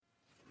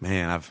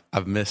Man,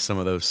 I've missed some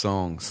of those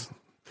songs.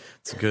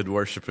 It's good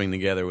worshiping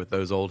together with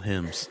those old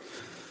hymns.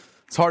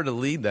 It's hard to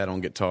lead that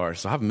on guitar,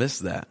 so I've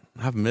missed that.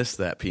 I've missed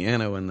that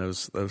piano and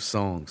those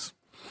songs.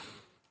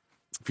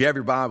 If you have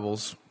your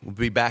Bibles, we'll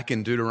be back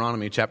in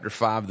Deuteronomy chapter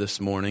 5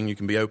 this morning. You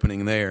can be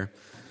opening there.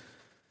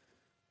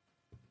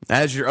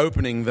 As you're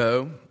opening,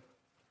 though,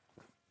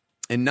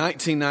 in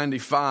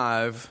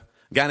 1995,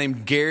 a guy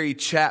named Gary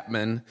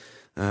Chapman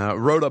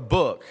wrote a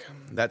book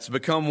that's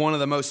become one of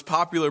the most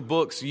popular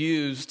books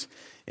used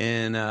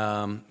in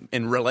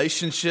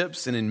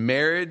relationships and in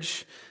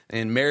marriage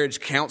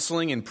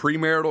counseling and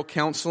premarital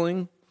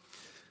counseling.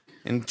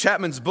 In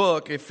Chapman's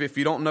book, if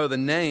you don't know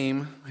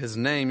his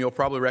name, you'll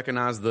probably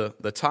recognize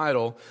the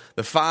title,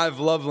 The 5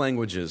 Love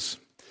Languages.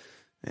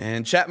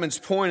 And Chapman's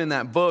point in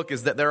that book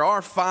is that there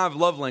are 5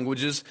 love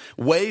languages,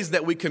 ways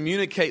that we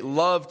communicate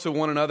love to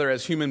one another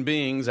as human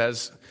beings,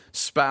 as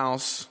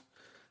spouses.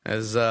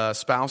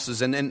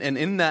 And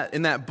in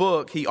that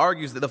book, he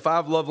argues that the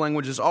 5 love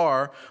languages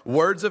are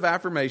words of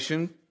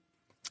affirmation,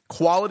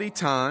 quality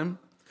time,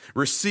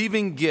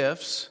 receiving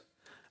gifts,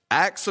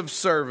 acts of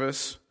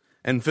service,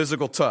 and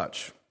physical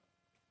touch.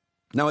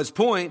 Now, his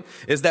point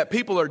is that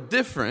people are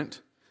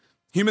different.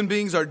 Human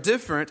beings are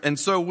different, and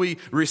so we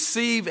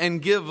receive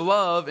and give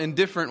love in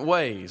different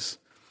ways.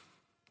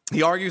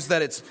 He argues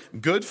that it's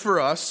good for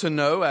us to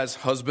know, as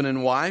husband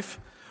and wife,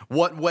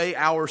 what way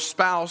our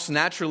spouse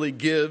naturally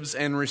gives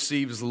and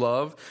receives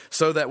love,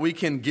 so that we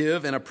can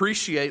give and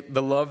appreciate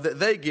the love that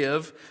they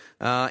give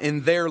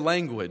in their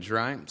language,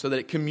 right? So that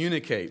it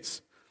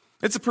communicates.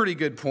 It's a pretty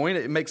good point.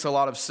 It makes a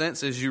lot of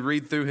sense as you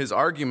read through his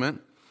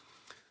argument.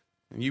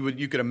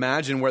 You could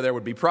imagine where there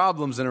would be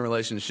problems in a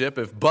relationship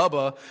if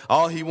Bubba,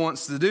 all he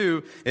wants to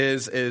do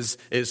is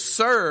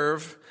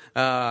serve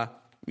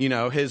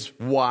his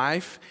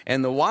wife,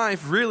 and the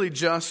wife really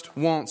just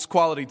wants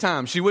quality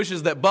time. She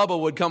wishes that Bubba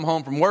would come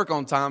home from work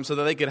on time so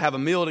that they could have a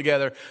meal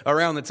together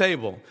around the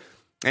table.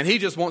 And he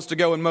just wants to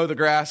go and mow the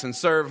grass and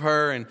serve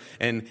her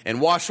and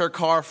wash her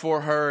car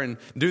for her and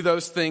do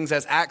those things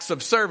as acts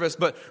of service,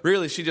 but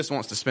really she just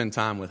wants to spend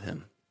time with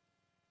him.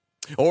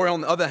 Or on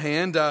the other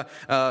hand,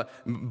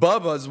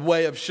 Bubba's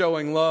way of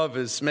showing love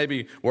is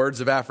maybe words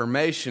of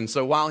affirmation.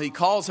 So while he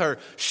calls her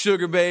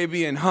sugar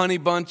baby and honey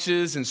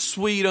bunches and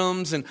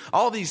sweetums and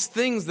all these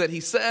things that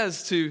he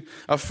says to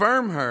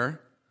affirm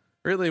her,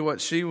 really what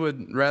she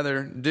would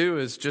rather do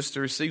is just to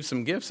receive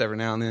some gifts every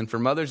now and then for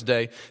Mother's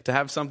Day, to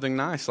have something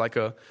nice like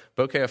a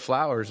bouquet of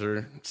flowers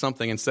or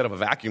something instead of a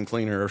vacuum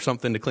cleaner or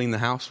something to clean the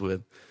house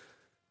with.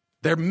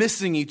 They're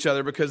missing each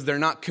other because they're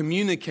not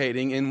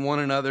communicating in one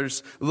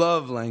another's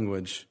love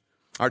language.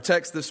 Our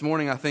text this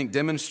morning, I think,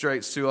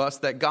 demonstrates to us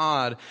that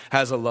God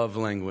has a love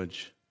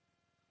language.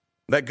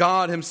 That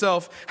God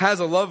himself has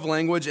a love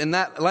language, and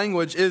that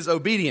language is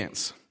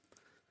obedience.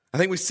 I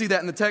think we see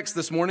that in the text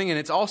this morning, and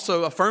it's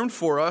also affirmed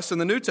for us in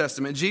the New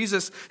Testament.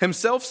 Jesus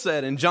himself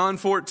said in John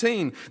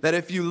 14 that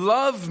if you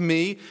love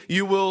me,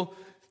 you will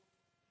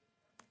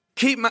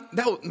keep my...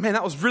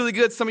 That was really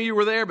good. Some of you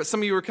were there, but some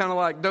of you were kind of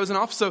like dozing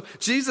off. So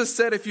Jesus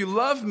said, if you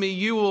love me,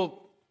 you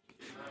will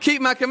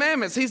keep my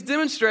commandments. He's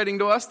demonstrating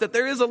to us that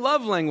there is a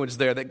love language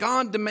there, that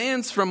God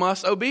demands from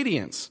us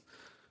obedience.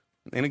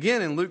 And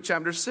again, in Luke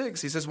chapter 6,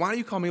 he says, why do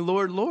you call me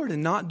Lord, Lord,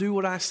 and not do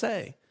what I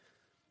say?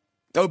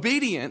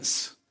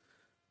 Obedience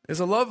is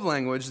a love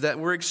language that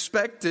we're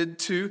expected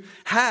to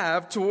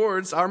have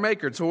towards our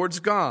Maker, towards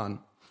God.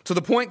 So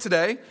the point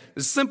today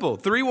is simple,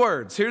 3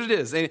 words. Here it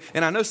is.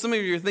 And I know some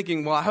of you are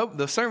thinking, well, I hope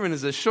the sermon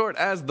is as short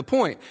as the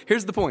point.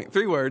 Here's the point,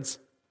 3 words: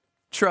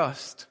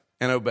 trust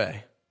and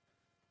obey.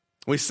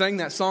 We sang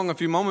that song a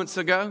few moments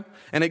ago,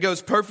 and it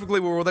goes perfectly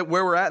where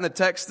we're at in the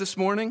text this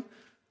morning.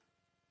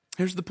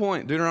 Here's the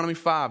point, Deuteronomy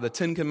 5, the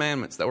 10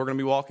 commandments that we're going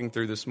to be walking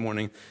through this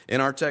morning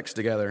in our text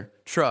together.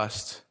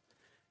 Trust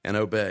and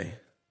obey.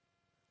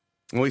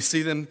 And we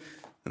see them,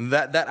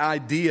 that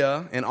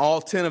idea in all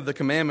 10 of the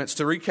commandments.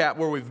 To recap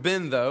where we've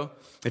been, though,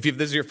 if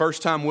this is your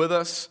first time with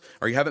us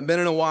or you haven't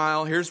been in a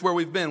while, here's where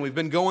we've been. We've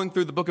been going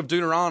through the book of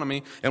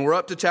Deuteronomy, and we're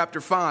up to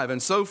chapter 5.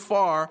 And so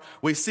far,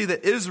 we see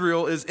that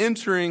Israel is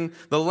entering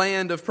the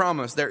land of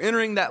promise. They're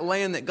entering that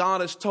land that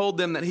God has told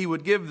them that he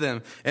would give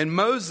them. And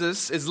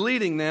Moses is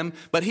leading them,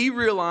 but he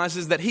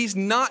realizes that he's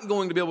not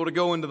going to be able to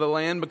go into the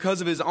land because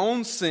of his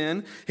own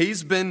sin.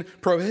 He's been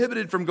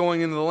prohibited from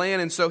going into the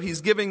land, and so he's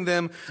giving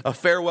them a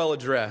farewell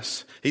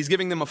address. He's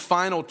giving them a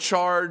final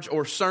charge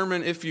or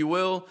sermon, if you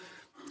will,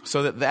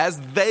 so that as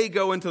they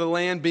go into the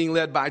land being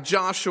led by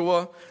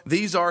Joshua,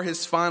 these are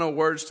his final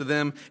words to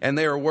them, and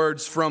they are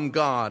words from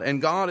God.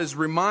 And God is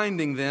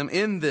reminding them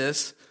in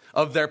this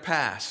of their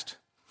past.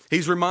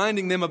 He's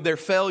reminding them of their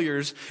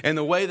failures and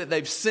the way that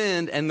they've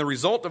sinned and the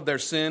result of their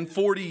sin,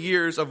 40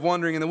 years of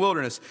wandering in the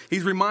wilderness.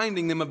 He's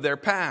reminding them of their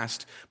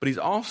past, but he's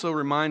also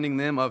reminding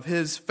them of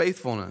his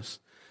faithfulness.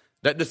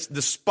 That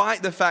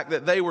despite the fact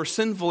that they were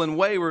sinful and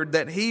wayward,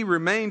 that he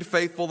remained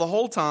faithful the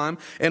whole time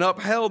and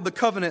upheld the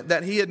covenant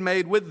that he had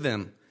made with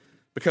them.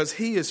 Because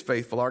he is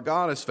faithful, our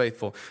God is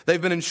faithful.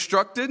 They've been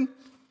instructed,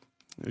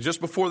 just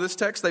before this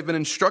text, they've been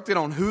instructed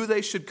on who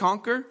they should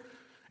conquer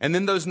And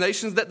then those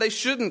nations that they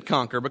shouldn't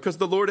conquer, because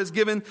the Lord has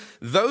given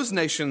those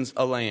nations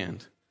a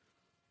land.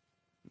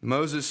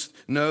 Moses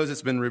knows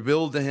it's been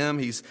revealed to him.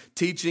 He's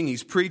teaching,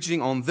 he's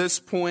preaching on this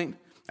point.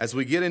 As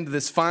we get into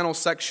this final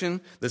section,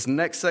 this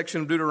next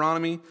section of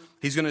Deuteronomy,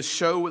 he's going to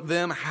show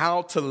them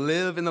how to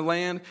live in the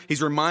land.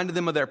 He's reminded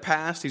them of their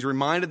past. He's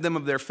reminded them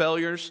of their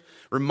failures,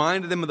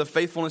 reminded them of the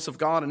faithfulness of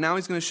God. And now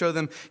he's going to show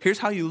them, here's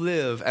how you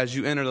live as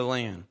you enter the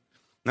land.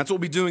 And that's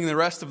what we'll be doing in the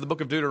rest of the book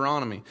of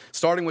Deuteronomy.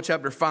 Starting with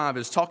chapter 5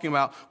 is talking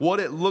about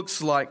what it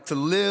looks like to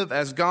live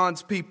as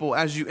God's people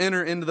as you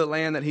enter into the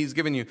land that he's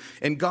given you.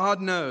 And God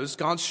knows,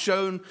 God's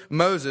shown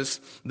Moses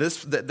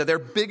that their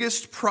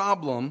biggest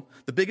problem,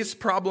 the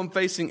biggest problem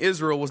facing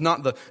Israel was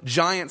not the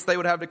giants they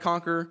would have to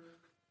conquer,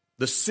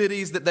 the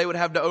cities that they would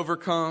have to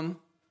overcome,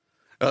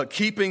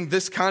 keeping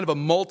this kind of a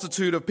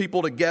multitude of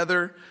people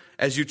together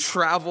as you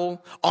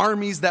travel,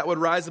 armies that would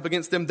rise up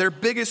against them. Their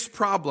biggest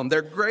problem,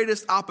 their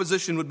greatest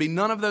opposition would be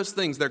none of those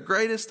things. Their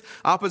greatest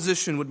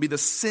opposition would be the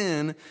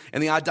sin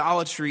and the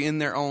idolatry in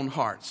their own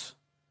hearts.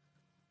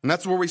 And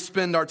that's where we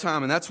spend our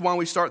time. And that's why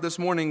we start this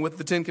morning with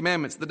the Ten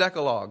Commandments, the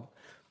Decalogue.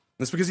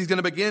 That's because he's going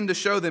to begin to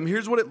show them,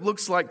 here's what it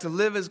looks like to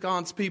live as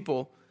God's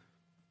people,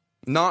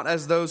 not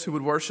as those who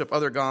would worship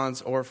other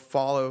gods or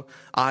follow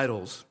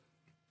idols.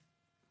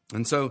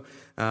 And so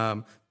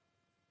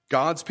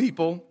God's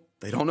people,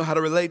 they don't know how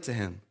to relate to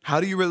him.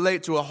 How do you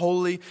relate to a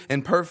holy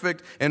and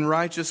perfect and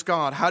righteous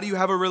God? How do you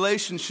have a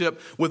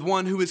relationship with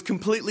one who is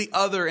completely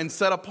other and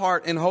set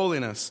apart in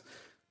holiness?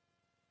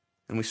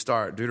 And we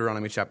start,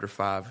 Deuteronomy chapter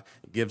 5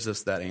 gives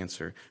us that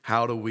answer.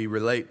 How do we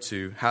relate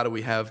to, how do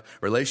we have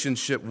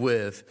relationship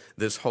with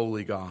this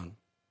holy God?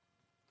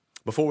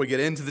 Before we get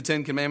into the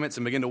Ten Commandments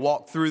and begin to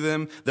walk through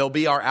them, there'll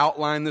be our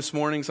outline this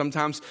morning.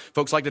 Sometimes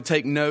folks like to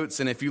take notes,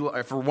 and if you're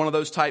one of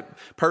those type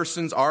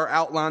persons, our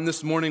outline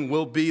this morning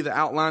will be the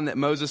outline that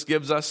Moses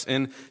gives us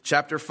in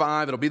chapter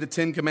 5. It'll be the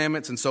Ten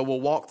Commandments, and so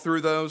we'll walk through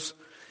those.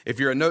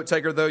 If you're a note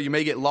taker, though, you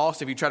may get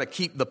lost if you try to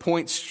keep the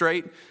points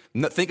straight.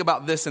 Think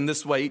about this in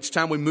this way. Each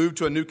time we move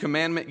to a new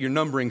commandment, your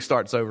numbering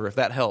starts over, if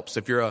that helps.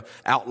 If you're a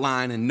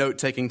outline and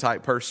note-taking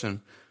type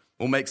person,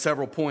 we'll make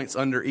several points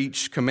under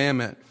each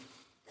commandment.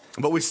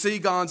 But we see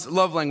God's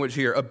love language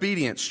here,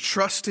 obedience,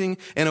 trusting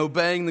and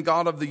obeying the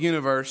God of the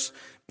universe.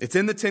 It's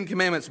in the Ten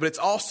Commandments, but it's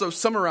also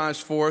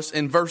summarized for us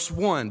in verse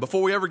 1.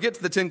 Before we ever get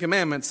to the Ten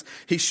Commandments,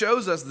 he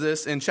shows us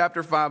this in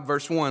chapter 5,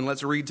 verse 1.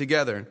 Let's read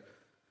together.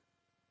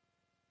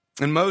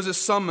 And Moses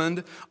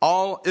summoned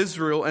all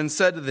Israel and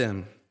said to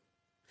them,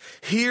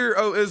 "Hear,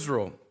 O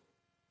Israel,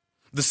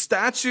 the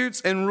statutes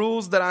and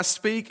rules that I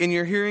speak in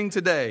your hearing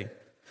today,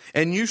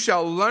 and you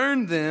shall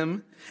learn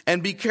them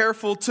and be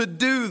careful to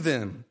do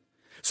them."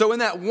 So in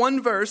that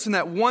one verse, in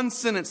that one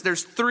sentence,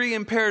 there's three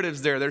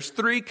imperatives there. There's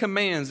three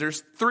commands.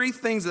 There's three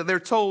things that they're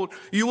told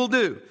you will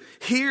do.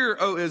 Hear,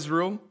 O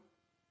Israel,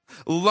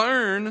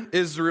 learn,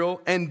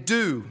 Israel, and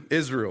do,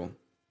 Israel.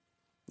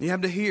 You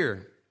have to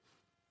hear.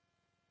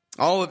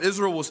 All of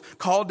Israel was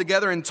called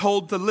together and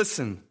told to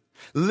listen.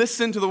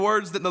 Listen to the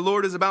words that the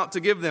Lord is about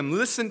to give them.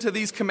 Listen to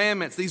these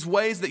commandments, these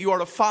ways that you are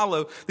to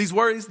follow, these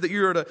ways that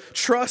you are to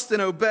trust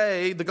and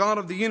obey the God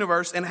of the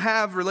universe and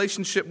have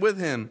relationship with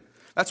him.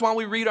 That's why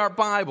we read our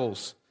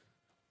Bibles.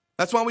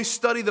 That's why we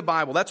study the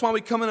Bible. That's why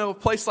we come into a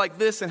place like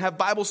this and have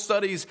Bible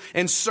studies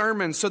and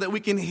sermons so that we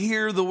can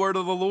hear the word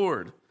of the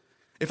Lord.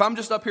 If I'm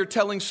just up here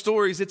telling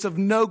stories, it's of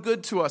no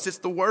good to us. It's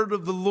the word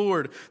of the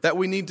Lord that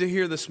we need to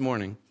hear this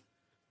morning.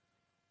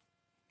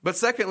 But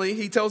secondly,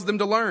 he tells them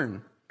to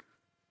learn.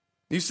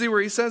 You see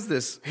where he says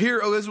this. Hear,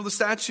 O Israel, the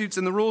statutes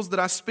and the rules that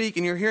I speak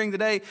in your hearing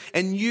today,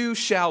 and you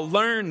shall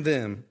learn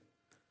them.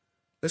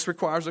 This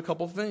requires a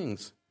couple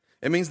things.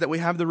 It means that we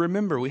have to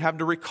remember, we have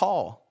to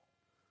recall.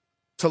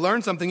 To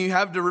learn something, you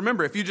have to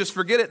remember. If you just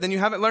forget it, then you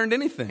haven't learned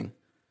anything.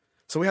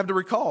 So we have to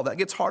recall. That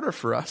gets harder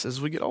for us as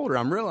we get older.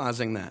 I'm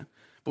realizing that.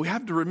 But we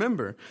have to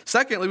remember.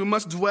 Secondly, we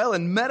must dwell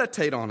and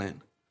meditate on it.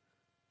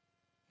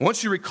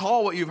 Once you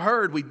recall what you've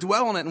heard, we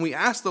dwell on it and we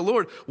ask the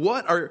Lord,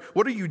 what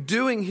are you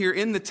doing here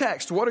in the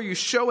text? What are you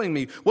showing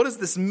me? What does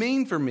this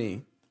mean for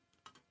me?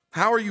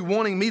 How are you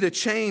wanting me to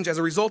change as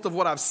a result of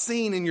what I've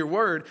seen in your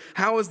word?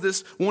 How is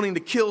this wanting to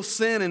kill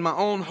sin in my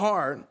own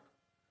heart?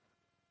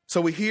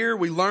 So we hear,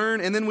 we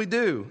learn, and then we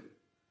do.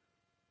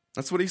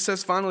 That's what he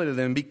says finally to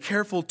them. Be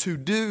careful to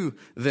do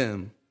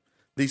them,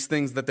 these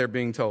things that they're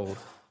being told.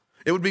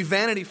 It would be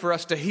vanity for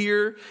us to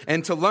hear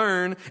and to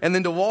learn and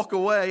then to walk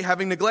away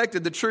having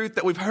neglected the truth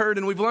that we've heard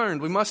and we've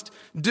learned. We must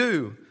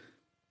do.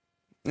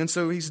 And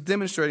so he's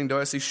demonstrating to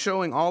us, he's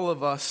showing all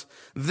of us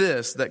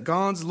this, that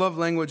God's love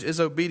language is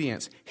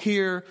obedience.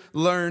 Hear,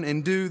 learn,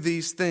 and do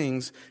these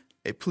things.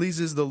 It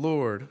pleases the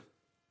Lord.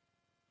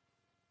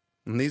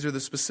 And these are the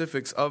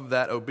specifics of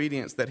that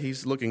obedience that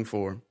he's looking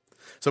for.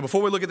 So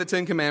before we look at the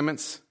Ten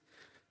Commandments,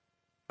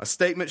 a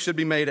statement should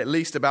be made at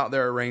least about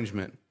their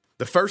arrangement.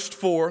 The first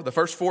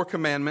four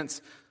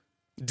commandments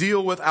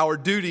deal with our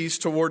duties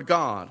toward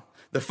God.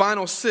 The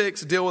final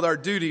 6 deal with our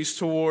duties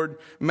toward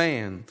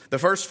man. The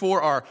first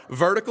 4 are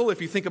vertical,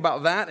 if you think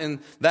about that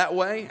in that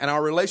way, and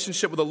our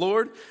relationship with the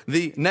Lord.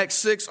 The next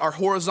 6 are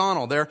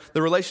horizontal. They're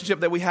the relationship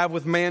that we have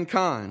with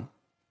mankind.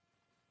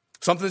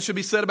 Something should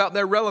be said about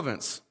their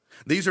relevance.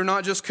 These are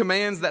not just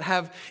commands that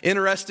have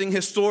interesting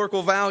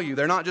historical value.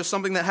 They're not just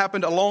something that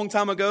happened a long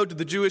time ago to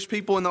the Jewish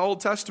people in the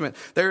Old Testament.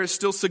 There is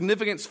still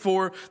significance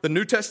for the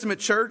New Testament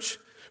church.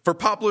 For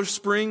Poplar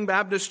Spring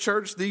Baptist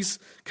Church, these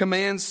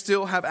commands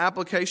still have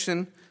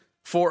application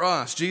for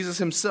us. Jesus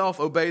himself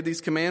obeyed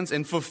these commands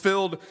and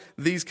fulfilled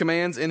these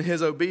commands in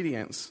his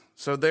obedience.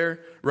 So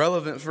they're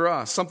relevant for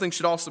us. Something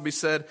should also be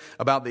said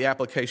about the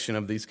application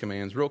of these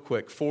commands. Real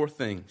quick, 4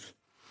 things.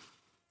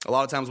 A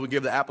lot of times we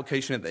give the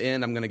application at the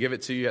end. I'm going to give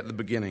it to you at the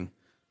beginning.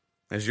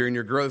 As you're in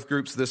your growth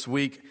groups this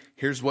week,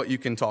 here's what you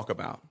can talk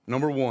about.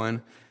 Number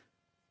 1,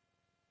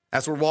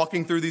 as we're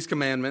walking through these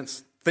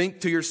commandments,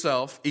 think to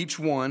yourself, each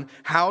one,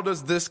 how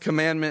does this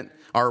commandment,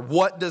 or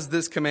what does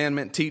this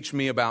commandment teach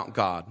me about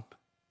God?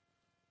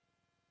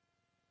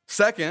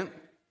 Second,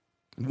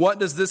 what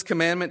does this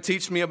commandment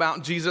teach me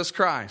about Jesus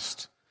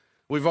Christ?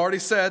 We've already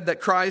said that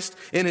Christ,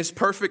 in his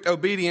perfect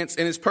obedience,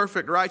 in his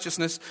perfect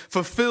righteousness,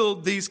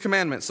 fulfilled these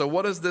commandments. So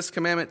what does this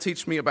commandment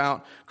teach me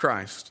about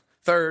Christ?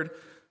 Third,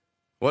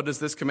 what does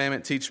this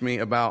commandment teach me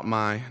about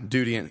my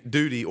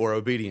duty or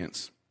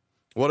obedience?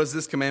 What does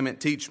this commandment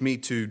teach me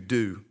to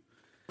do?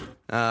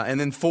 And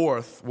then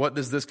fourth, what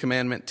does this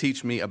commandment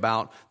teach me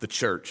about the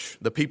church,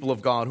 the people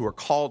of God who are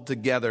called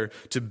together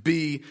to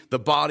be the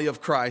body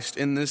of Christ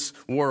in this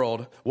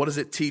world? What does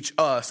it teach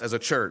us as a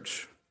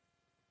church?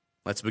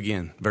 Let's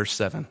begin. Verse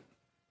 7.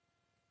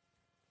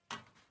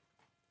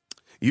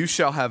 You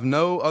shall have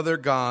no other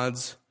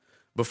gods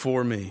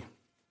before me.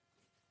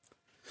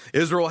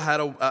 Israel had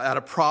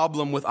a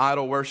problem with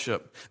idol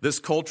worship. This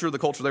culture, the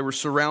culture they were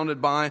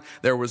surrounded by,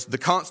 there was the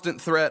constant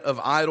threat of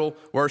idol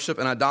worship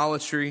and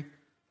idolatry.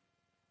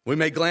 We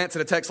may glance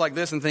at a text like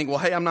this and think, well,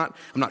 hey, I'm not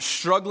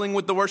struggling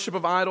with the worship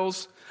of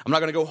idols. I'm not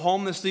going to go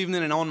home this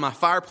evening and on my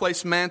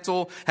fireplace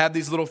mantle have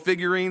these little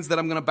figurines that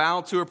I'm going to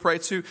bow to or pray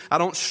to. I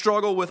don't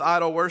struggle with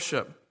idol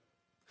worship.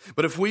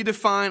 But if we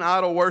define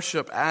idol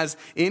worship as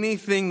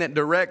anything that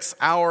directs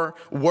our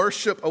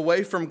worship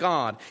away from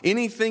God,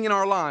 anything in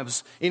our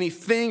lives,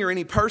 anything or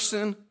any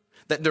person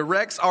that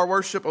directs our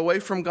worship away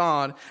from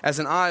God as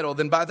an idol,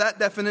 then by that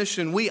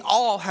definition, we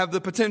all have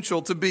the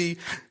potential to be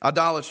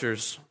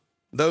idolaters.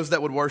 Those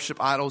that would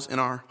worship idols in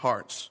our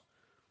hearts.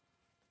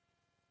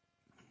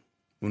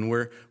 When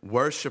we're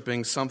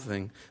worshiping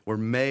something, we're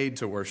made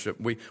to worship.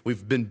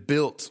 We've been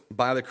built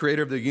by the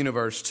creator of the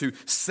universe to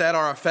set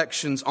our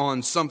affections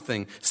on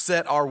something,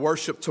 set our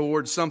worship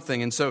towards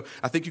something. And so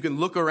I think you can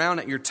look around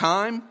at your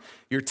time,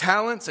 your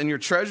talents, and your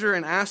treasure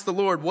and ask the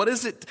Lord, what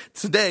is it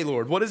today,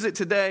 Lord? What is it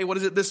today? What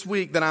is it this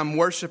week that I'm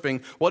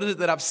worshiping? What is it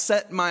that I've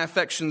set my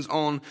affections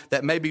on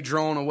that may be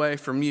drawn away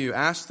from you?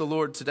 Ask the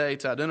Lord today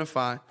to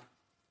identify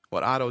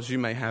what idols you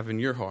may have in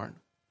your heart.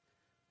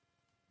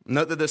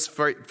 Note that this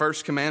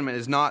first commandment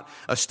is not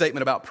a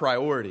statement about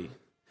priority.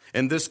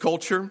 In this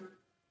culture,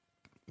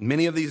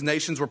 many of these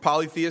nations were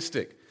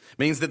polytheistic. It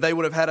means that they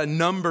would have had a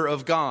number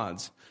of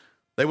gods.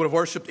 They would have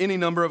worshiped any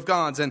number of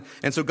gods. And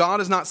so God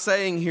is not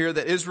saying here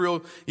that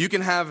Israel, you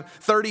can have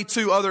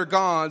 32 other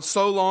gods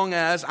so long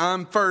as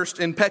I'm first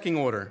in pecking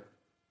order.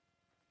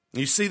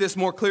 You see this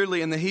more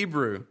clearly in the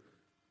Hebrew,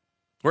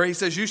 where he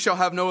says, you shall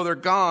have no other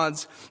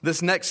gods.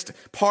 This next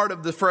part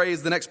of the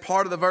phrase, the next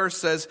part of the verse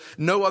says,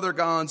 no other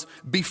gods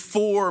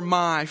before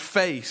my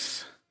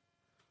face.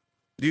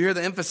 Do you hear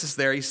the emphasis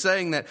there? He's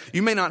saying that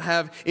you may not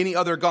have any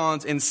other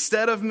gods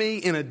instead of me,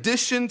 in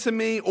addition to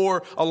me,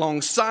 or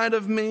alongside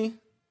of me.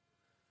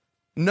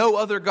 No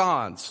other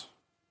gods.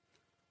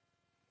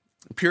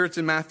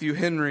 Puritan Matthew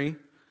Henry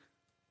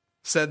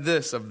said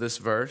this of this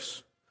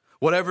verse: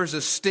 whatever's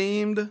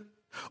esteemed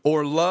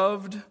or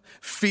loved,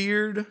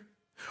 feared,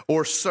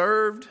 or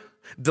served,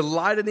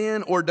 delighted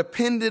in, or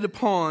depended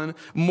upon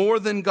more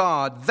than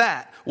God,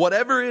 that,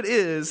 whatever it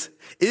is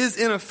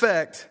in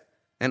effect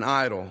an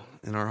idol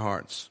in our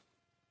hearts.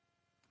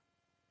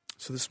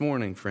 So this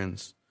morning,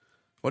 friends,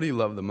 what do you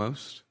love the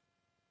most?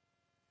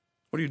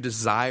 What do you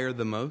desire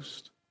the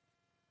most?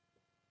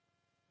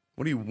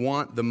 What do you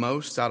want the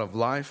most out of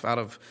life, out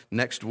of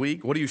next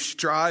week? What do you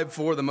strive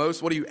for the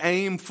most? What do you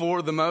aim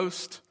for the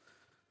most?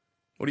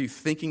 What are you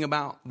thinking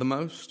about the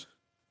most?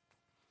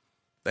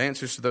 The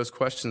answers to those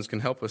questions can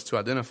help us to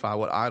identify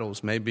what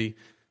idols may be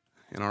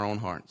in our own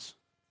hearts.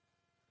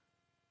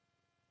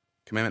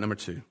 Commandment number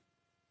 2.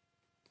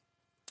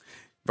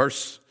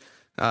 Verse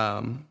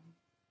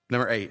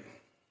number 8.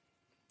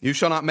 You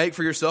shall not make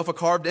for yourself a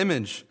carved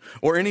image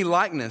or any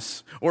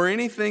likeness or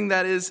anything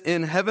that is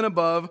in heaven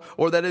above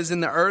or that is in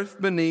the earth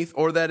beneath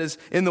or that is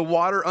in the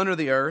water under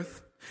the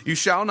earth. You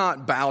shall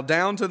not bow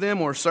down to them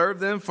or serve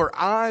them, for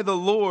I, the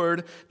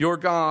Lord, your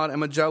God,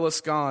 am a jealous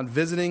God,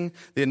 visiting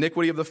the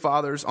iniquity of the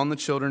fathers on the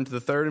children to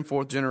the 3rd and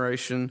 4th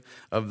generation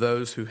of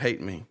those who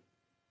hate me,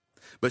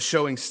 but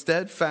showing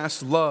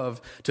steadfast love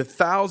to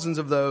thousands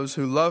of those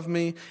who love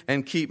me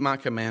and keep my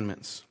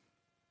commandments.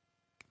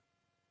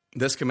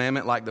 This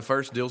commandment, like the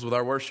first, deals with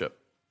our worship.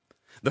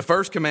 The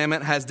first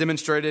commandment has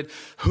demonstrated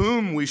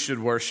whom we should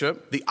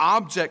worship, the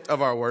object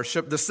of our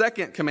worship. The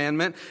second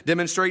commandment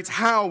demonstrates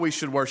how we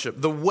should worship,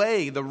 the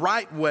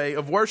right way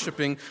of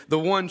worshiping the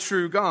one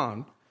true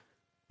God.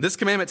 This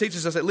commandment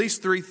teaches us at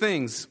least three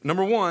things.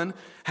 Number one,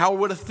 how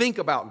we're to think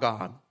about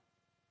God.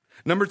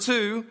 Number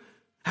two,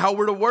 how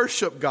we're to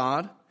worship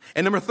God.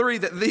 And number three,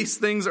 that these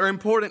things are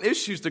important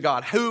issues to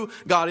God. Who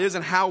God is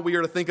and how we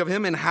are to think of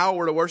him and how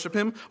we're to worship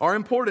him are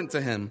important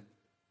to him.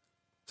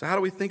 So how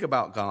do we think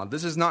about God?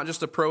 This is not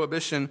just a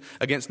prohibition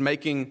against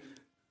making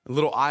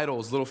little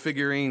idols, little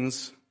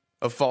figurines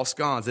of false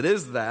gods. It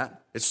is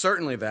that. It's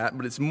certainly that,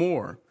 but it's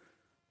more.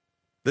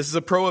 This is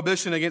a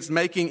prohibition against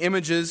making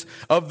images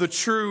of the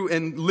true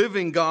and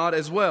living God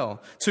as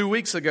well. 2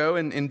 weeks ago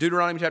in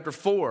Deuteronomy chapter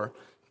 4,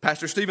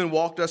 Pastor Stephen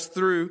walked us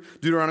through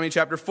Deuteronomy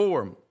chapter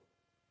 4.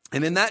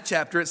 And in that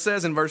chapter, it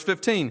says in verse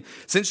 15,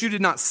 since you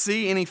did not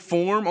see any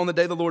form on the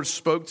day the Lord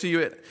spoke to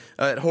you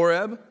at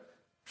Horeb,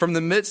 from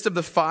the midst of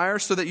the fire,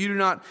 so that you do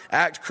not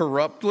act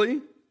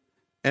corruptly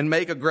and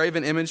make a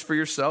graven image for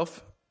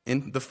yourself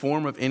in the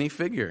form of any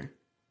figure.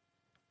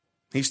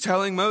 He's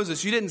telling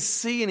Moses, you didn't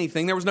see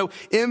anything. There was no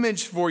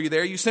image for you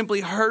there. You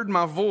simply heard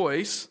my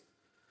voice.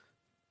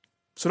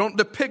 So don't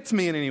depict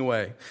me in any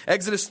way.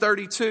 Exodus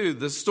 32,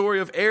 the story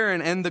of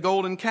Aaron and the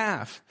golden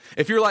calf.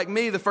 If you're like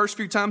me, the first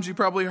few times you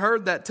probably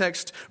heard that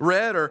text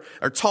read or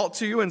taught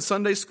to you in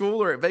Sunday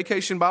school or at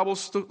Vacation Bible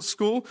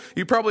School,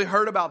 you probably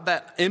heard about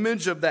that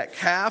image of that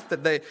calf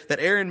that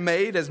Aaron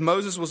made as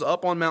Moses was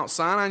up on Mount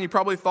Sinai. And you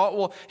probably thought,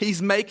 well,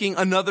 he's making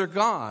another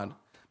god.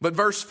 But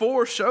verse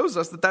 4 shows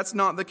us that that's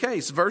not the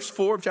case. Verse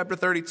 4 of chapter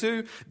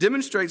 32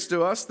 demonstrates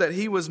to us that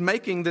he was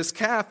making this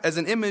calf as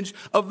an image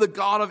of the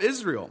God of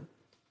Israel.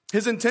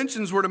 His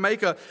intentions were to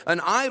make an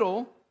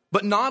idol,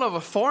 but not of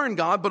a foreign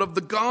God, but of the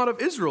God of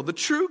Israel, the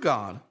true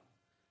God.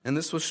 And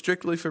this was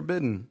strictly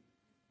forbidden.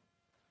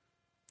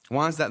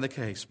 Why is that the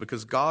case?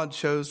 Because God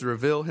chose to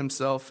reveal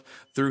himself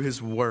through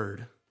his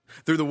word.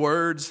 Through the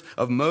words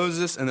of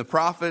Moses and the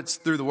prophets,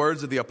 through the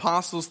words of the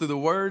apostles, through the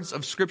words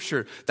of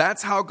Scripture.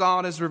 That's how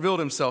God has revealed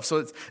himself.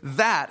 So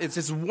it's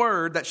his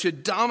word that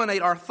should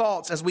dominate our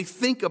thoughts as we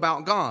think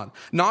about God.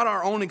 Not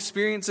our own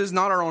experiences,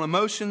 not our own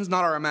emotions,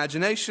 not our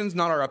imaginations,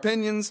 not our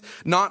opinions,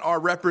 not our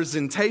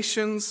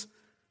representations,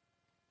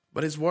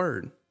 but his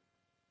word.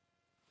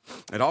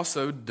 It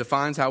also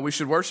defines how we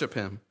should worship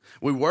him.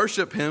 We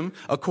worship him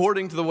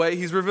according to the way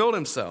he's revealed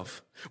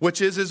himself,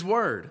 which is his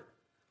word.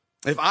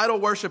 If idol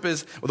worship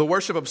is the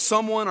worship of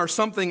someone or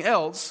something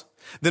else,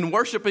 then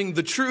worshiping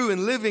the true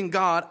and living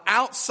God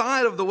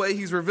outside of the way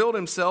he's revealed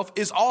himself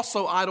is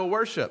also idol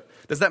worship.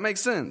 Does that make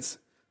sense?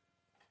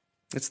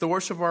 It's the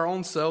worship of our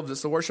own selves.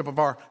 It's the worship of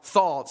our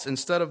thoughts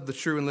instead of the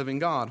true and living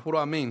God. What do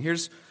I mean?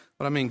 Here's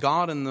what I mean.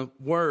 God in the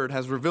Word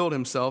has revealed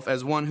himself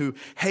as one who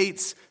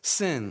hates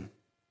sin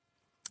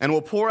and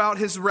will pour out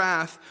his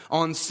wrath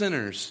on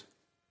sinners.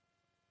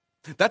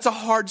 That's a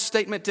hard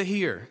statement to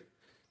hear.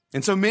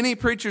 And so many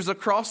preachers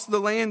across the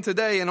land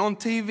today and on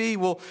TV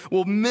will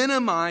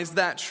minimize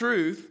that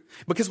truth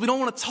because we don't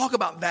want to talk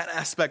about that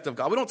aspect of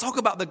God. We don't talk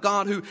about the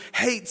God who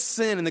hates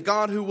sin and the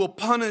God who will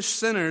punish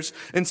sinners.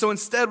 And so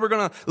instead we're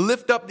going to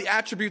lift up the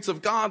attributes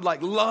of God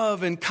like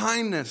love and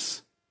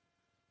kindness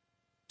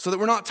so that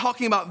we're not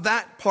talking about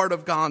that part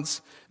of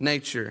God's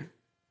nature.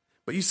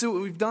 But you see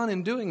what we've done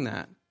in doing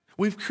that?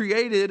 We've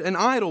created an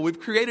idol. We've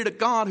created a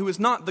God who is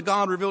not the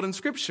God revealed in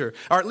Scripture,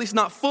 or at least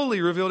not fully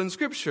revealed in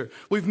Scripture.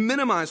 We've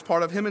minimized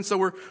part of him, and so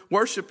we're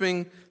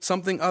worshiping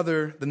something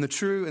other than the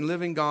true and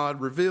living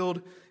God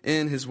revealed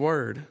in his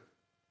word.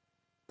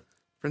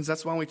 Friends,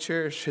 that's why we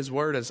cherish his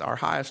word as our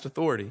highest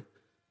authority,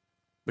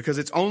 because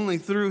it's only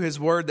through his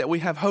word that we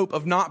have hope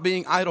of not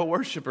being idol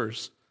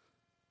worshipers.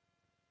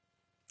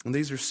 And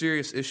these are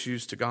serious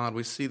issues to God.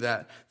 We see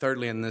that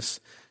thirdly in this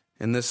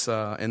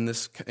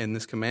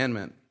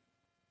commandment.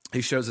 He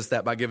shows us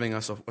that by giving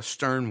us a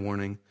stern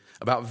warning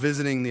about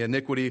visiting the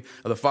iniquity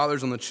of the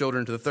fathers on the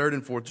children to the third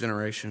and fourth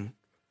generation.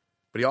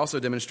 But he also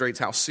demonstrates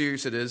how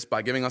serious it is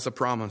by giving us a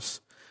promise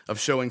of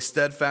showing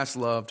steadfast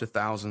love to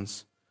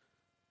thousands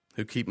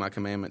who keep my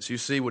commandments. You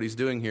see what he's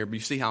doing here, but you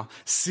see how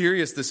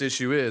serious this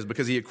issue is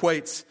because he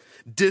equates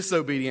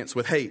disobedience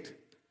with hate.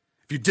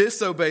 If you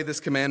disobey this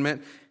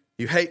commandment,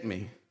 you hate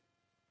me.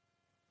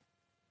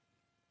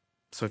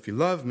 So if you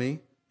love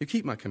me, you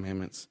keep my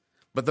commandments.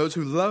 But those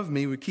who love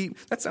me would keep.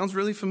 That sounds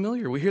really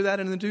familiar. We hear that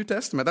in the New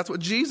Testament. That's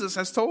what Jesus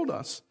has told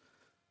us.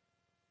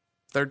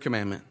 Third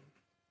commandment.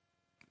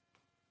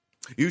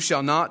 You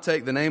shall not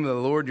take the name of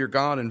the Lord your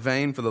God in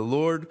vain, for the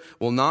Lord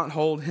will not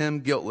hold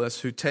him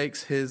guiltless who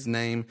takes his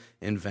name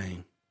in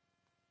vain.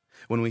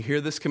 When we hear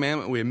this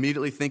commandment, we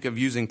immediately think of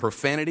using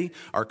profanity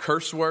or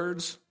curse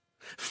words,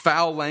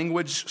 foul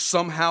language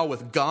somehow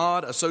with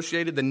God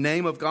associated, the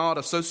name of God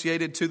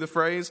associated to the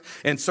phrase.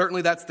 And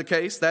certainly that's the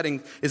case. That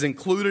is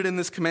included in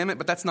this commandment,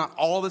 but that's not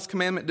all this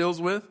commandment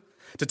deals with.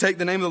 To take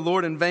the name of the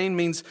Lord in vain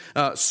means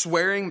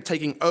swearing,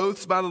 taking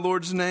oaths by the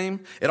Lord's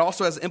name. It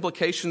also has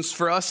implications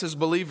for us as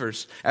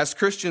believers. As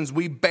Christians,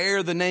 we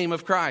bear the name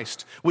of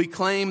Christ. We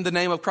claim the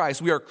name of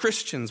Christ. We are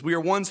Christians. We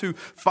are ones who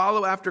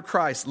follow after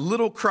Christ,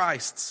 little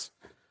Christs.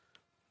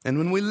 And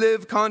when we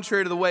live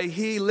contrary to the way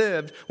he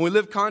lived, when we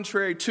live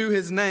contrary to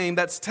his name,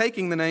 that's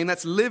taking the name,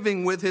 that's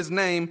living with his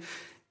name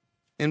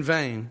in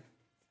vain.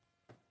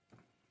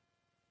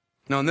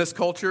 Now, in this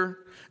culture,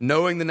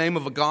 knowing the name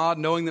of a god,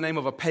 knowing the name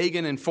of a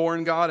pagan and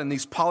foreign god, and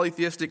these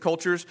polytheistic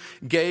cultures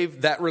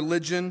gave that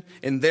religion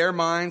in their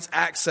minds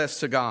access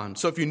to God.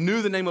 So if you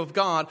knew the name of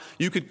God,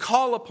 you could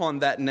call upon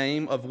that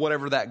name of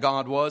whatever that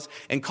god was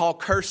and call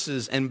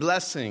curses and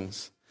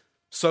blessings.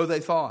 So they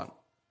thought.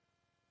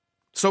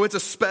 So it's a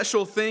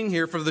special thing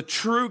here for the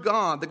true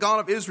God, the God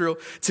of Israel,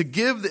 to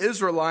give the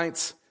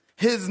Israelites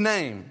his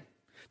name,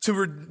 to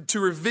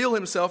reveal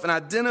himself and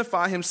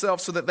identify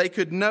himself so that they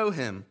could know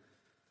him.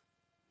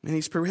 And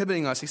he's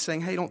prohibiting us. He's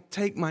saying, hey, don't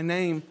take my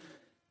name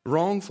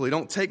wrongfully.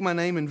 Don't take my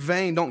name in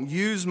vain. Don't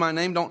use my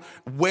name. Don't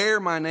wear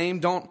my name.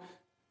 Don't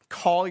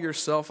call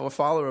yourself a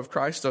follower of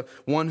Christ,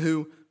 one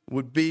who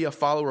would be a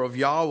follower of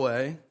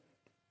Yahweh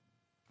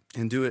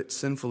and do it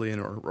sinfully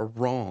or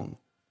wrong.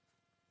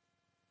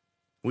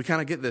 We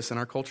kind of get this in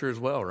our culture as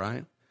well,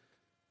 right?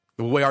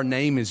 The way our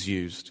name is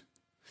used.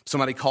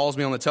 Somebody calls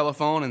me on the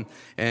telephone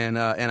and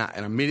I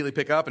immediately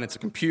pick up, and it's a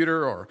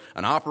computer or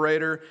an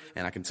operator,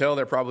 and I can tell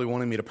they're probably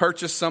wanting me to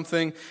purchase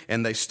something,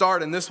 and they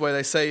start in this way.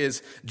 They say,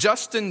 is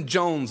Justin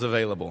Jones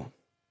available?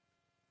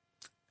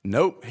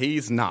 Nope,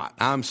 he's not.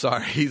 I'm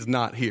sorry, he's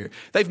not here.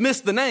 They've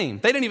missed the name.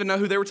 They didn't even know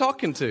who they were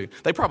talking to.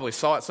 They probably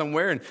saw it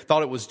somewhere and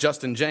thought it was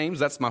Justin James.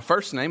 That's my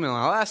first name and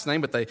my last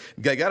name, but they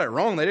got it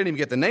wrong. They didn't even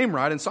get the name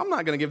right, and so I'm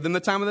not going to give them the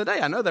time of the day.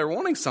 I know they're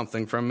wanting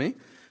something from me.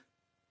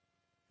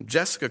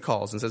 Jessica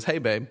calls and says, hey,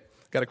 babe,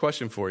 got a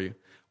question for you.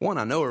 One,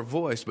 I know her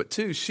voice, but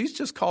two, she's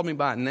just called me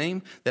by a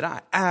name that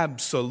I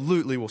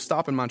absolutely will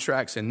stop in my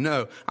tracks and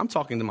know I'm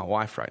talking to my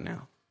wife right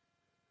now.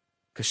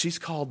 Because she's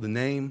called the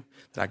name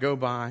that I go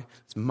by.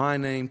 It's my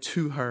name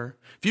to her.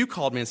 If you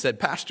called me and said,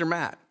 Pastor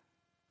Matt,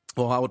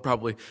 well, I would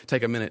probably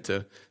take a minute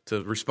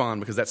to respond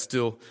because that's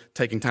still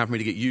taking time for me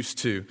to get used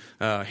to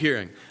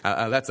hearing.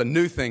 That's a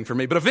new thing for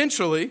me. But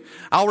eventually,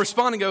 I'll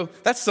respond and go,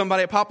 that's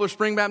somebody at Poplar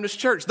Spring Baptist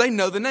Church. They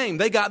know the name.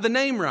 They got the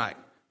name right.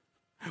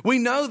 We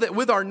know that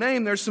with our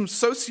name, there's some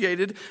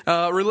associated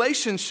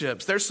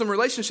relationships. There's some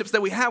relationships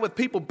that we have with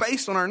people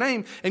based on our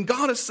name. And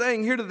God is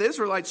saying here to the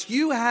Israelites,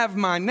 you have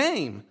my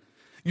name.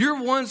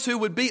 You're ones who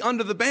would be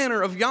under the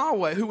banner of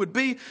Yahweh, who would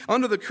be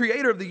under the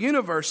creator of the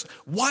universe.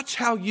 Watch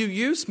how you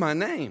use my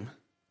name.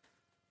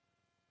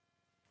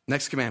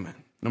 Next commandment,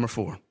 number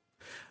 4.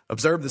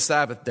 Observe the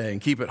Sabbath day and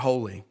keep it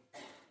holy.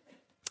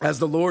 As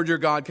the Lord your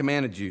God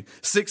commanded you,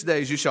 6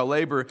 days you shall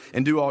labor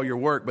and do all your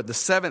work, but the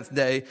 7th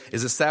day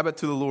is a Sabbath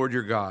to the Lord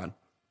your God.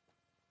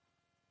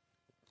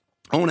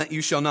 On it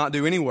you shall not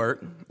do any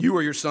work, you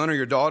or your son or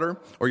your daughter,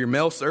 or your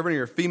male servant or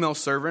your female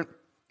servant,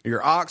 or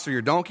your ox or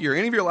your donkey, or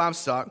any of your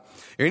livestock,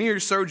 or any of your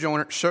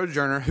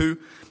sojourner who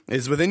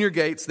is within your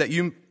gates, that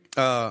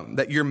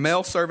your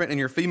male servant and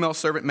your female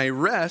servant may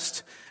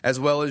rest as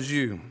well as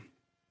you.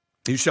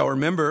 You shall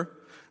remember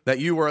that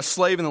you were a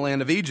slave in the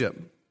land of Egypt,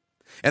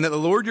 and that the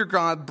Lord your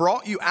God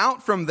brought you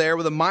out from there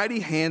with a mighty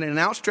hand and an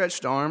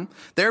outstretched arm.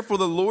 Therefore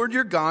the Lord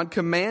your God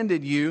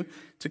commanded you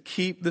to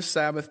keep the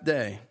Sabbath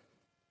day.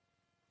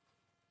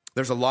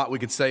 There's a lot we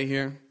could say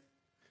here.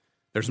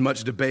 There's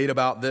much debate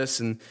about this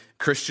in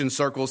Christian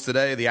circles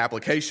today. The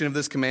application of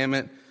this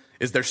commandment.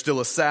 Is there still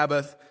a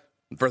Sabbath?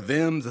 For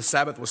them, the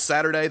Sabbath was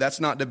Saturday. That's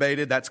not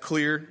debated. That's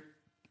clear.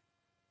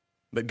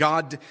 But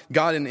God,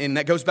 and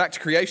that goes back to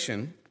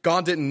creation.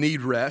 God didn't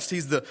need rest.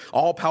 He's the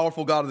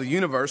all-powerful God of the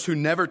universe who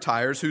never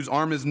tires, whose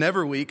arm is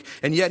never weak,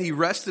 and yet he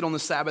rested on the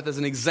Sabbath as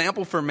an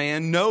example for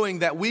man, knowing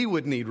that we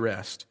would need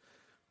rest.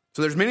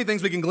 So there's many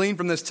things we can glean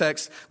from this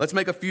text. Let's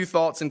make a few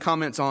thoughts and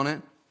comments on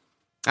it.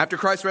 After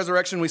Christ's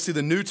resurrection, we see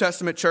the New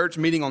Testament church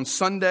meeting on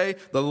Sunday,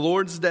 the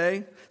Lord's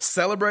Day,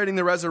 celebrating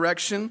the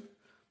resurrection.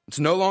 It's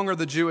no longer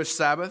the Jewish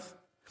Sabbath.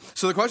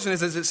 So the question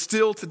is it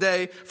still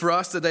today for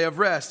us the day of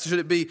rest? Should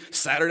it be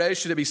Saturday?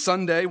 Should it be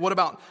Sunday? What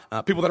about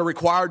people that are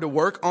required to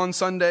work on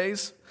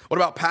Sundays? What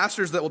about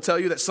pastors that will tell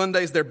you that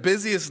Sunday is their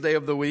busiest day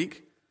of the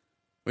week?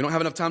 We don't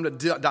have enough time to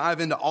dive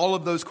into all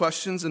of those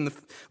questions in the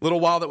little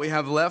while that we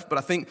have left, but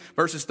I think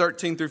verses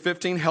 13 through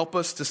 15 help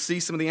us to see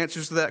some of the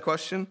answers to that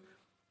question.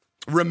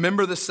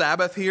 Remember the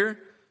Sabbath here.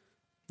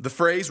 The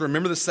phrase,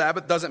 remember the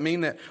Sabbath, doesn't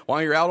mean that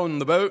while you're out on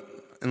the boat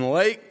in the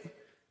lake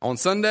on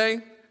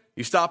Sunday,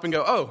 you stop and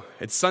go, oh,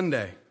 it's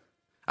Sunday.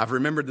 I've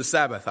remembered the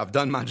Sabbath. I've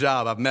done my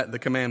job. I've met the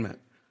commandment.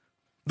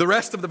 The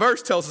rest of the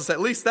verse tells us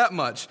at least that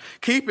much.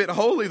 Keep it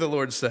holy, the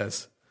Lord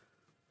says.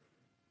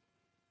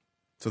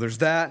 So there's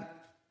that.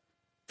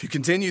 If you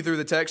continue through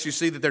the text, you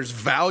see that there's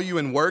value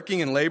in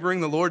working and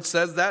laboring. The Lord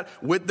says that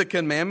with the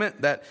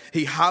commandment, that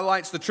he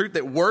highlights the truth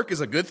that work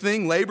is a good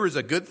thing, labor is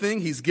a good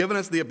thing. He's given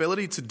us the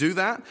ability to do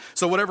that.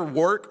 So whatever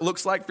work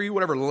looks like for you,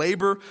 whatever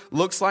labor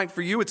looks like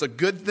for you, it's a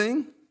good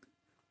thing.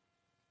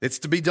 It's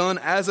to be done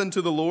as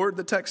unto the Lord,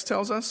 the text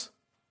tells us.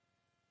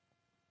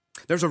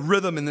 There's a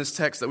rhythm in this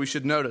text that we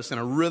should notice, and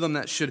a rhythm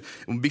that should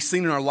be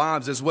seen in our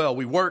lives as well.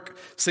 We work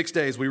 6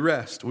 days, we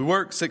rest. We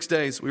work 6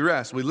 days, we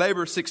rest. We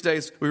labor 6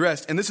 days, we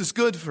rest. And this is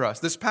good for us.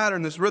 This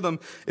pattern, this rhythm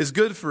is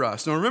good for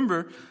us. Now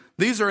remember,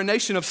 these are a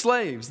nation of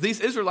slaves. These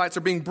Israelites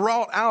are being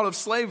brought out of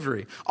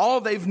slavery.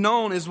 All they've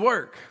known is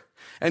work.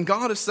 And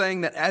God is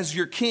saying that as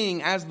your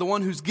king, as the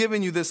one who's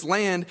given you this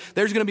land,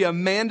 there's going to be a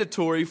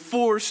mandatory,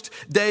 forced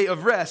day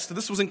of rest.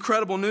 This was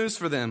incredible news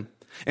for them.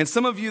 And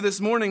some of you this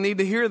morning need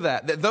to hear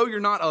that though you're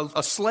not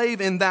a slave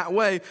in that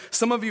way,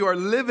 some of you are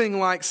living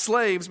like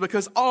slaves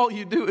because all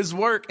you do is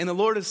work. And the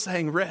Lord is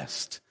saying,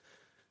 rest.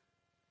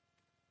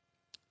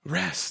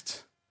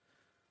 Rest.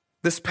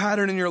 This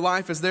pattern in your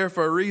life is there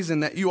for a reason,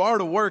 that you are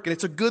to work, and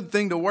it's a good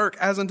thing to work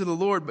as unto the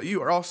Lord, but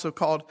you are also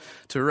called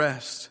to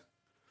rest.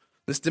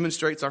 This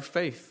demonstrates our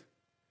faith.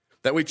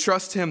 That we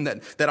trust Him,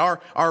 that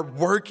our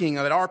working,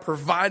 that our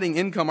providing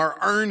income, our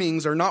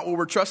earnings are not what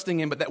we're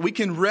trusting in, but that we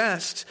can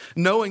rest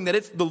knowing that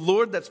it's the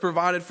Lord that's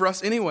provided for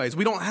us anyways.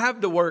 We don't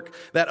have to work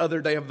that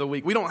other day of the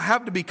week. We don't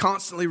have to be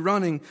constantly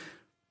running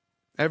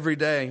every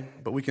day,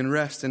 but we can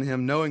rest in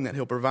Him knowing that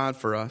He'll provide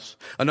for us.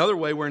 Another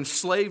way we're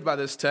enslaved by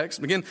this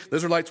text, again, the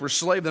Israelites were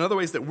slaved. Another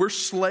way is that we're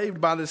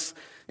slaved by this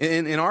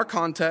in our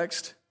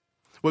context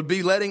would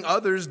be letting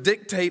others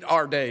dictate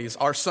our days,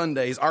 our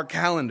Sundays, our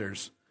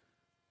calendars.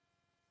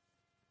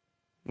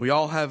 We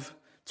all have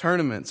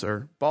tournaments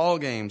or ball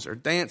games or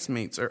dance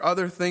meets or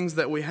other things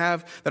that we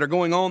have that are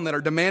going on that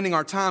are demanding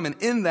our time. And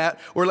in that,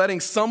 we're letting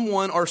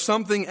someone or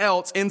something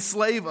else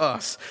enslave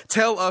us,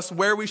 tell us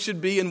where we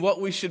should be and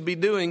what we should be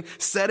doing,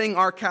 setting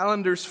our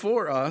calendars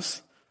for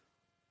us.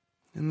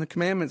 And the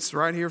commandment's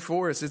right here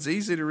for us. It's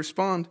easy to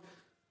respond,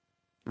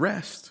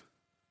 rest.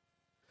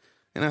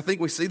 And I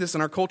think we see this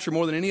in our culture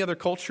more than any other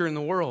culture in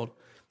the world.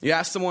 You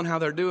ask someone how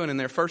they're doing, and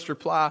their first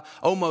reply,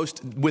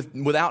 almost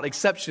without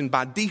exception,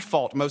 by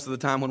default, most of the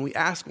time, when we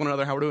ask one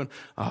another how we're doing,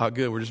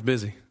 good, we're just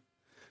busy.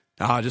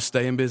 Just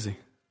staying busy.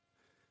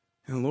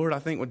 And the Lord, I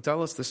think, would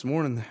tell us this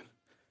morning that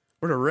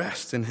we're to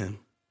rest in Him.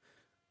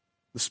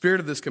 The spirit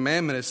of this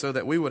commandment is so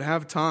that we would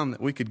have time, that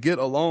we could get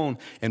alone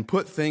and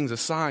put things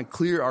aside,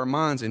 clear our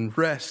minds, and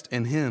rest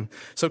in Him.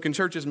 So can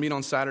churches meet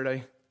on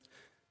Saturday?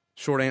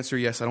 Short answer,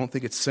 yes. I don't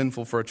think it's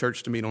sinful for a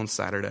church to meet on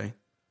Saturday.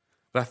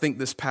 But I think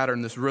this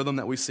pattern, this rhythm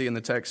that we see in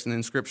the text and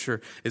in Scripture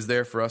is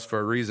there for us for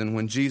a reason.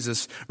 When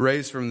Jesus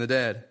raised from the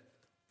dead,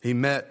 He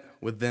met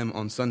with them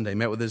on Sunday,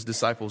 met with His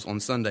disciples on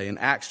Sunday. In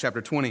Acts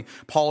chapter 20,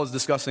 Paul is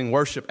discussing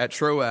worship at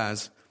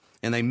Troas,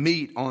 and they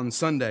meet on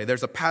Sunday.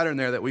 There's a pattern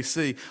there that we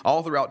see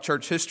all throughout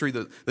church history.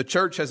 The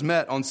church has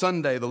met on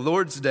Sunday, the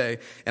Lord's Day,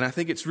 and I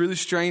think it's really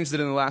strange that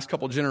in the last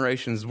couple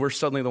generations, we're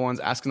suddenly the ones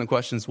asking the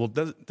questions, well,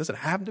 does it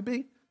have to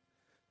be?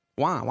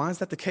 Why? Why is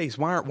that the case?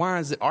 Why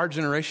is it our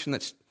generation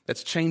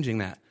that's changing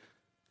that?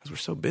 Because we're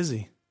so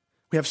busy.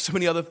 We have so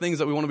many other things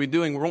that we want to be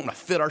doing. We're wanting to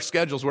fit our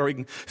schedules where we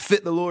can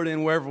fit the Lord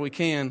in wherever we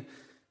can.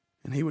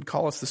 And He would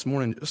call us this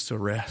morning just to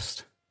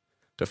rest,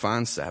 to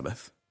find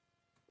Sabbath,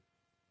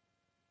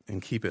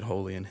 and keep it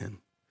holy in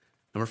Him.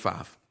 Number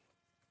 5,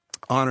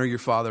 honor your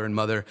father and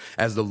mother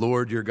as the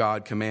Lord your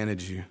God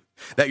commanded you,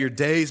 that your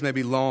days may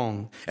be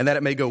long and that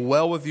it may go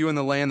well with you in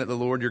the land that the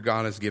Lord your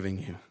God is giving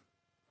you.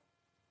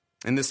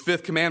 In this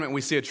 5th commandment,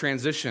 we see a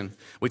transition.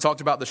 We talked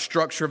about the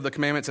structure of the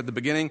commandments at the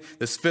beginning.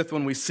 This 5th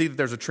one, we see that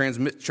there's a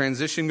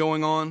transition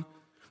going on.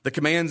 The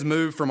commands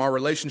move from our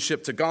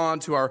relationship to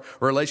God to our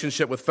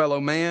relationship with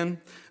fellow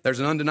man. There's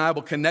an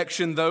undeniable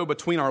connection, though,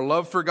 between our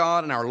love for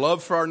God and our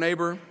love for our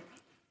neighbor.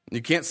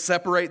 You can't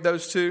separate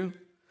those two.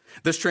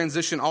 This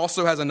transition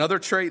also has another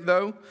trait,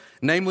 though,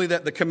 namely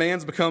that the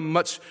commands become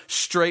much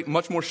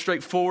more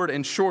straightforward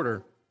and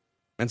shorter.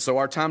 And so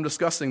our time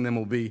discussing them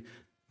will be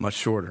much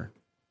shorter.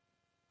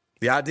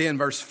 The idea in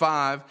verse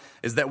 5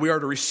 is that we are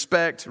to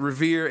respect,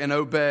 revere, and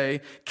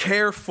obey,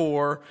 care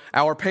for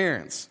our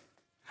parents.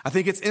 I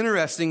think it's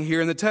interesting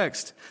here in the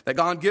text that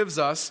God gives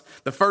us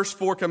the first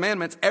 4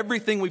 commandments.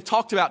 Everything we've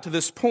talked about to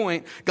this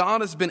point,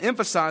 God has been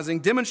emphasizing,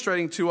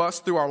 demonstrating to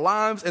us through our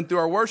lives and through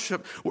our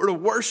worship. We're to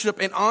worship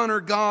and honor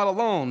God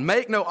alone.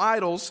 Make no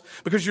idols,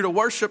 because you're to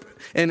worship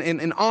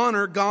and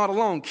honor God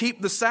alone.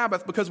 Keep the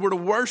Sabbath, because we're to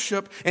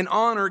worship and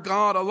honor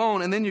God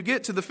alone. And then you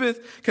get to the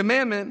 5th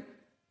commandment,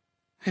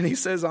 and He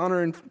says,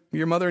 honor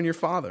your mother and your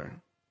father.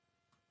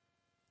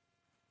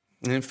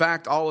 And in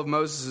fact, all of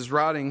Moses'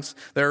 writings,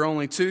 there are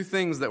only 2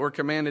 things that we're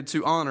commanded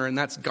to honor, and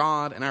that's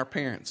God and our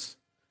parents.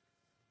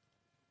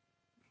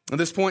 And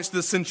this points to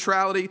the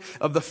centrality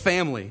of the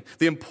family,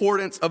 the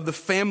importance of the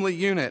family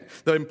unit,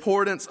 the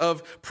importance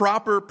of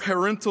proper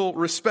parental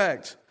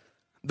respect.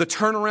 The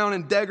turnaround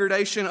and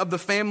degradation of the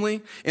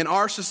family in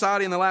our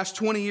society in the last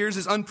 20 years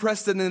is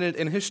unprecedented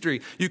in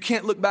history. You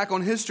can't look back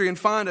on history and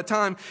find a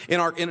time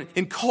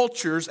in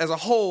cultures as a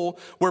whole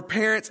where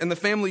parents and the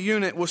family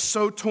unit was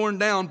so torn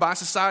down by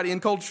society and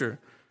culture.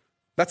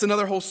 That's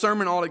another whole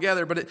sermon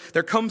altogether, but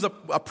there comes a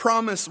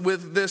promise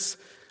with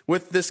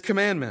this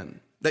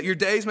commandment. that your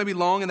days may be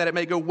long and that it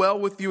may go well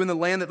with you in the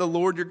land that the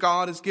Lord your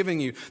God is giving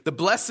you. The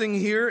blessing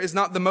here is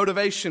not the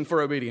motivation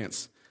for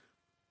obedience.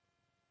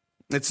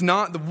 It's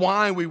not the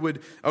why we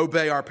would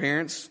obey our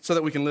parents so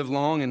that we can live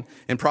long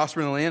and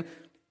prosper in the land.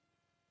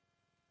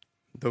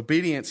 The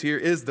obedience here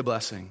is the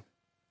blessing.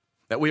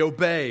 That we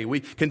obey, we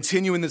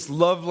continue in this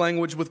love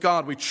language with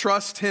God. We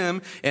trust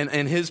Him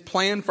and His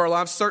plan for our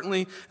lives.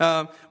 Certainly,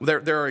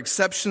 there are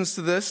exceptions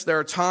to this. There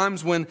are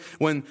times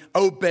when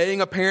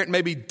obeying a parent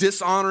may be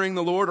dishonoring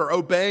the Lord, or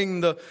obeying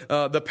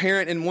the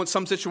parent in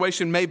some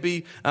situation may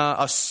be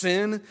a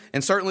sin.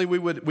 And certainly, we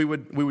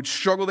would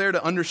struggle there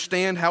to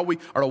understand how we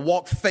are to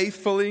walk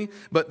faithfully.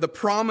 But the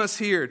promise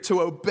here to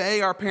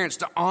obey our parents,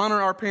 to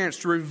honor our parents,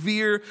 to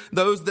revere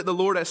those that the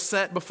Lord has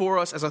set before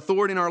us as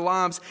authority in our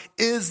lives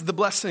is the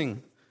blessing.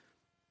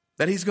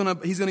 That he's going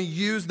to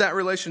use that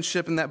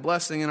relationship and that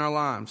blessing in our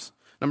lives.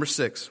 Number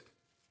 6,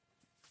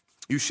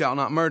 you shall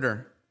not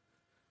murder.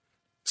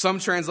 Some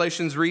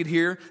translations read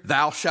here,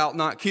 thou shalt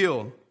not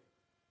kill.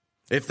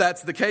 If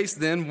that's the case,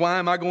 then why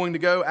am I going to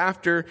go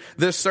after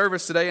this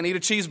service today and eat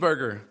a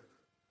cheeseburger?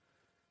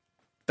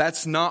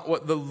 That's not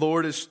what the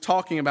Lord is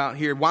talking about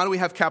here. Why do we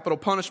have capital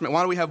punishment?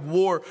 Why do we have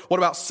war? What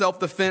about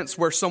self-defense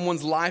where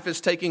someone's life is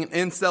taken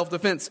in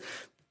self-defense?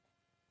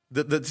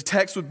 The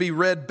text would be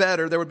read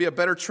better. There would be a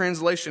better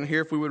translation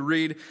here if we would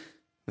read,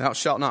 thou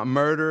shalt not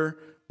murder,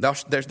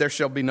 there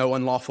shall be no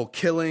unlawful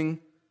killing.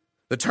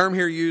 The term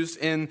here used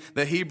in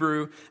the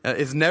Hebrew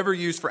is never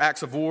used for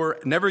acts of war,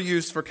 never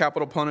used for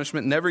capital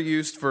punishment, never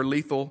used for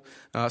lethal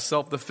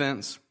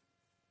self-defense.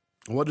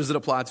 What does it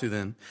apply to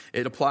then?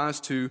 It applies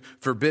to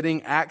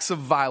forbidding acts of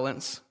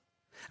violence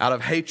out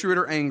of hatred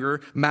or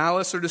anger,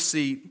 malice or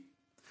deceit,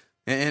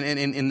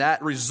 and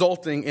that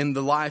resulting in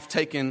the life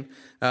taken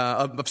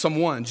of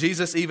someone.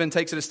 Jesus even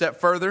takes it a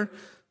step further.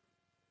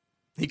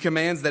 He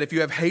commands that if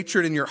you have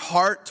hatred in your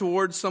heart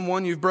towards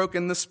someone, you've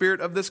broken the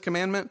spirit of this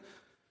commandment.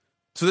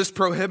 So this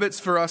prohibits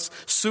for us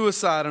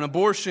suicide and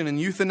abortion and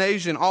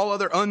euthanasia and all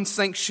other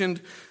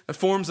unsanctioned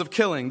forms of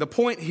killing. The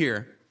point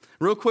here,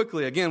 real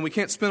quickly, again, we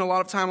can't spend a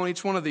lot of time on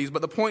each one of these,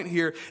 but the point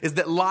here is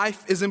that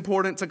life is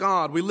important to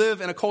God. We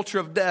live in a culture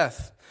of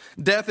death.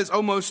 Death is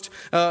almost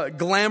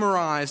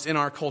glamorized in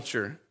our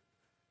culture.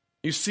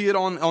 You see it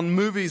on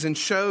movies and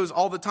shows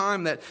all the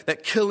time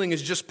that killing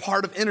is just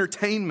part of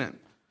entertainment.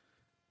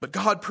 But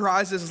God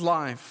prizes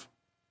life.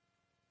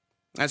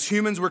 As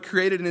humans, we're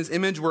created in His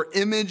image. We're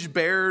image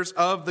bearers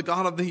of the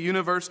God of the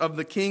universe, of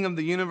the King of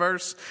the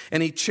universe,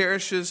 and He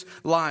cherishes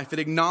life. It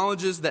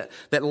acknowledges that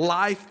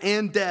life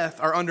and death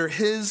are under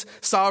His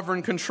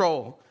sovereign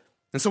control.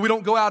 And so we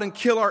don't go out and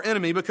kill our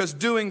enemy, because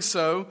doing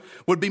so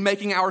would be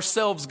making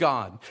ourselves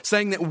God,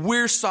 saying that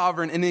we're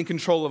sovereign and in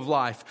control of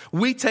life.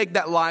 We take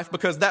that life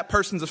because that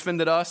person's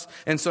offended us,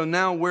 and so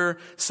now we're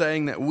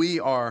saying that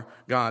we are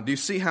God. Do you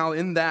see how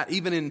in that,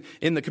 even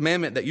in the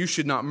commandment that you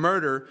should not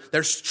murder,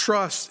 there's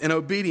trust and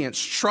obedience,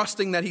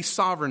 trusting that He's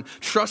sovereign,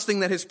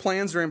 trusting that His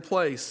plans are in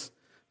place.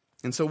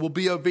 And so we'll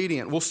be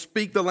obedient. We'll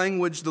speak the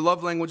language, the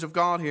love language of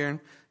God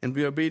here, and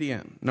be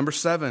obedient. Number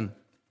 7.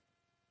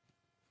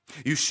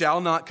 You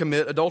shall not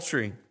commit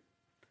adultery.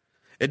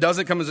 It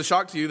doesn't come as a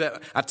shock to you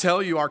that I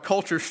tell you our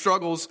culture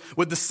struggles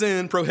with the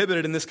sin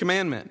prohibited in this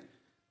commandment.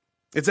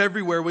 It's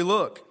everywhere we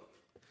look.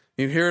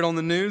 You hear it on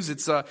the news.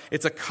 It's a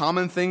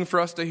common thing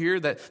for us to hear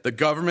that the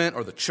government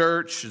or the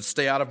church should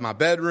stay out of my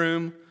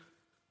bedroom.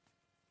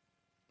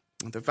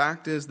 The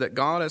fact is that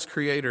God as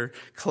creator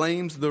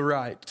claims the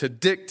right to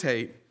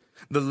dictate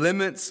the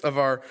limits of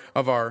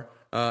our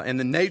and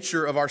the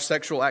nature of our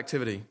sexual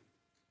activity.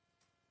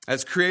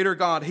 As creator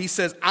God, He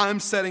says, I'm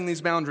setting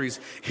these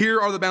boundaries.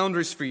 Here are the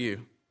boundaries for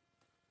you.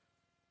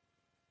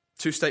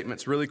 2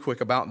 statements really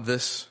quick about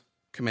this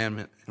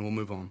commandment, and we'll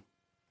move on.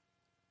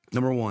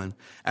 Number 1,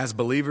 as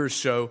believers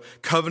show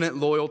covenant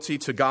loyalty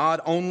to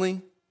God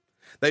only,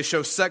 they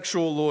show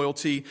sexual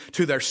loyalty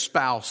to their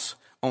spouse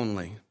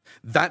only.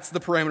 That's the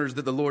parameters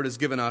that the Lord has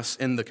given us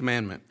in the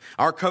commandment.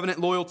 Our covenant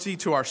loyalty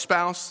to our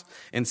spouse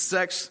and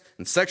sex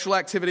and sexual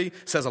activity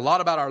says a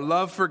lot about our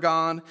love for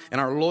God and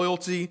our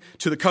loyalty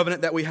to the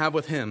covenant that we have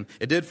with Him.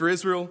 It did for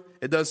Israel.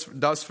 It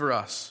does for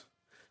us.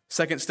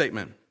 Second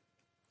statement.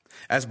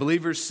 As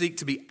believers seek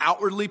to be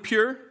outwardly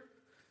pure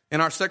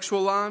in our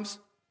sexual lives,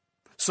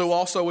 so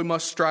also we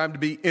must strive to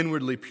be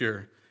inwardly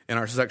pure in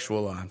our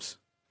sexual lives.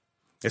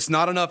 It's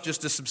not enough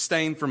just to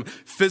abstain from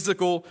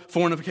physical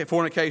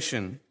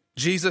fornication.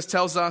 Jesus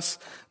tells us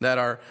that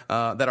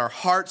our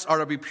hearts are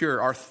to be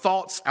pure. Our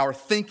thoughts, our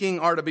thinking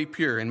are to be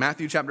pure. In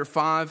Matthew chapter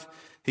 5,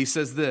 He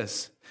says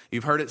this,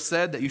 you've heard it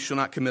said that you shall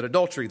not commit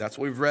adultery. That's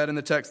what we've read in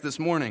the text this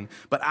morning.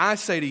 But I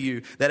say to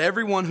you that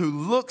everyone who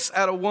looks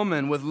at a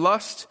woman with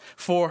lust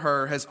for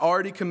her has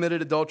already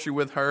committed adultery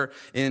with her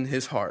in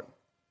his heart.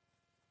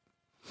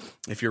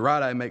 If your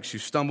right eye makes you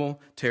stumble,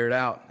 tear it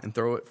out and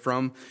throw it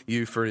from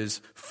you, for it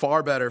is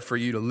far better for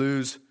you to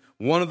lose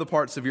one of the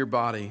parts of your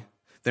body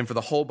than for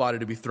the whole body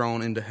to be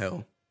thrown into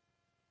hell.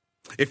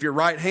 If your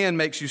right hand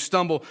makes you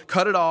stumble,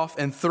 cut it off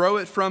and throw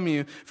it from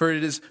you, for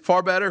it is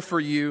far better for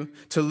you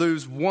to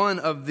lose one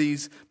of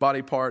these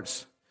body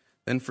parts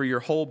than for your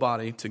whole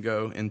body to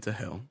go into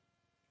hell.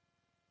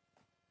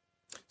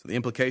 So the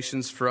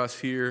implications for us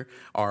here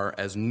are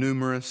as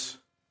numerous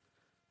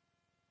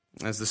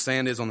as the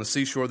sand is on the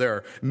seashore. There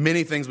are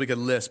many things we could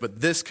list,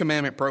 but this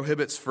commandment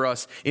prohibits for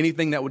us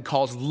anything that would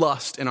cause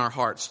lust in our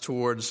hearts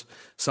towards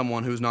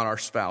someone who's not our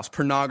spouse.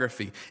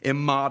 Pornography,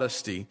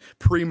 immodesty,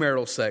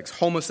 premarital sex,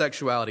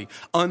 homosexuality,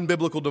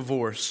 unbiblical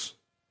divorce.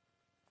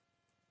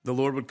 The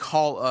Lord would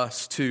call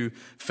us to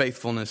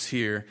faithfulness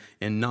here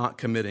in not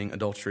committing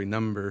adultery.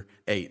 Number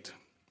 8.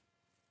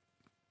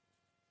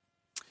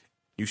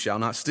 You shall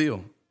not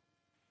steal.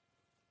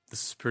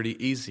 This is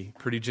pretty easy,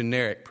 pretty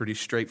generic, pretty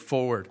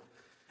straightforward.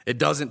 It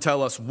doesn't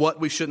tell us what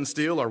we shouldn't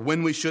steal or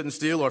when we shouldn't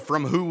steal or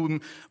from whom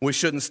we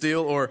shouldn't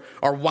steal or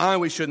why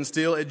we shouldn't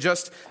steal. It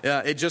just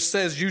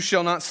says you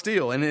shall not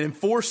steal. And it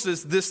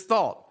enforces this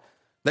thought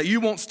that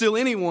you won't steal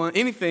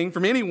anything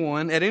from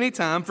anyone at any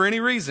time for any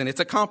reason. It's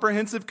a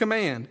comprehensive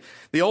command.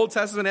 The Old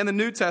Testament and the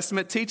New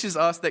Testament teaches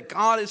us that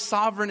God is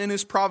sovereign in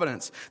his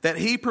providence, that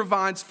he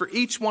provides for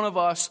each one of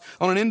us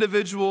on an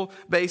individual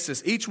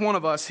basis. Each one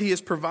of us he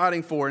is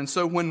providing for. And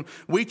so when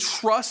we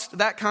trust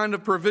that kind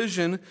of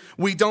provision,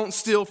 we don't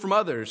steal from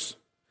others,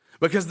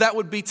 because that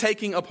would be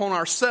taking upon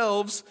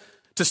ourselves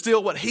to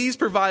steal what he's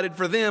provided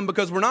for them,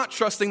 because we're not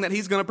trusting that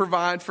he's going to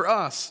provide for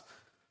us.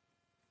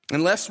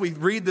 Unless we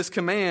read this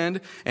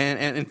command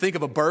and think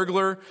of a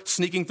burglar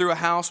sneaking through a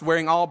house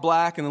wearing all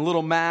black and a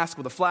little mask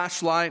with a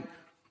flashlight,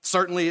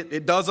 certainly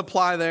it does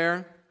apply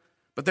there.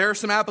 But there are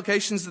some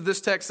applications to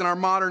this text in our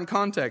modern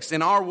context,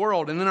 in our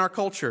world and in our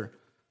culture.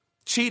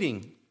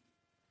 Cheating,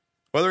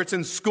 whether it's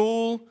in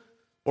school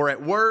or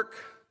at work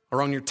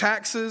or on your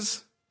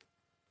taxes,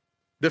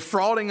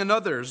 defrauding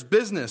another's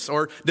business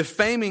or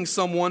defaming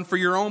someone for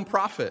your own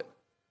profit,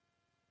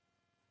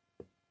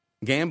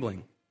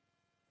 gambling.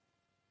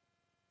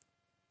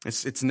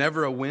 It's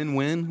never a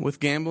win-win with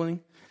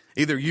gambling.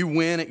 Either you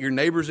win at your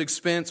neighbor's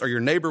expense or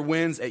your neighbor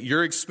wins at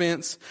your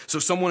expense. So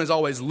someone is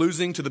always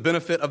losing to the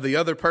benefit of the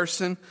other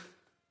person.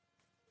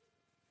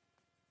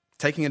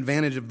 Taking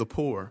advantage of the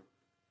poor.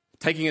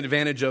 Taking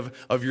advantage of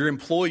your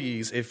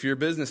employees if you're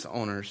business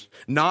owners.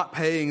 Not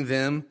paying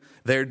them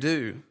their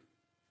due.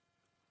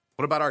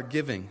 What about our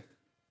giving?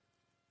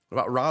 What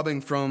about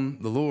robbing from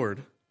the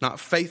Lord? Not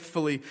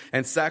faithfully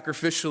and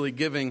sacrificially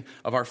giving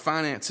of our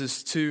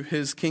finances to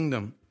his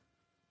kingdom.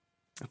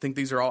 I think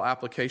these are all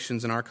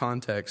applications in our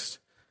context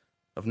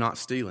of not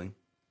stealing.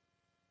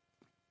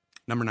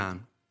 Number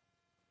 9.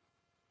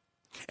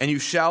 And you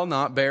shall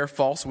not bear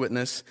false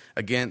witness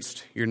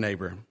against your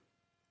neighbor.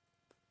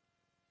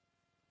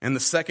 In the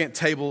second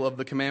table of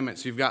the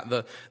commandments, you've got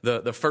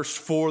the first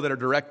 4 that are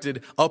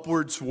directed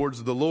upward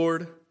towards the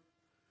Lord.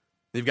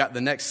 You've got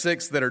the next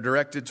 6 that are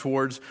directed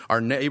towards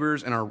our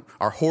neighbors and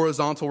our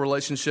horizontal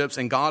relationships.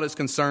 And God is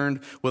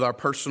concerned with our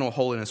personal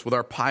holiness, with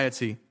our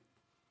piety.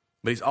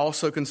 But he's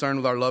also concerned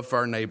with our love for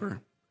our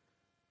neighbor.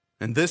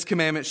 And this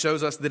commandment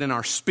shows us that in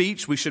our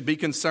speech, we should be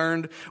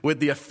concerned with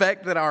the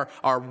effect that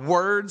our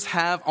words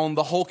have on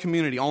the whole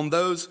community, on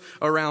those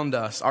around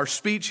us. Our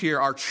speech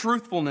here, our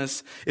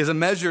truthfulness, is a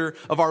measure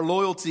of our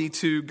loyalty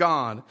to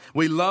God.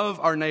 We love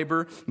our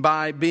neighbor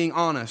by being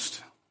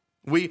honest.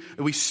 We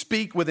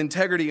speak with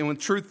integrity and with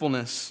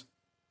truthfulness.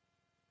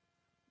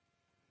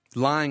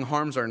 Lying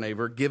harms our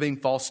neighbor. Giving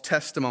false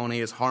testimony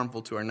is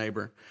harmful to our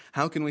neighbor.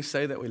 How can we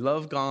say that we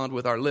love God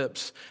with our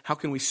lips? How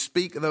can we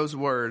speak those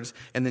words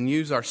and then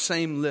use our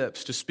same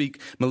lips to speak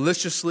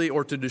maliciously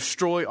or to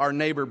destroy our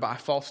neighbor by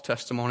false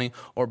testimony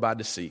or by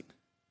deceit?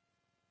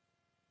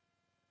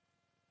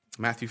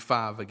 Matthew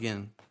 5,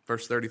 again,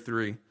 verse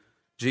 33.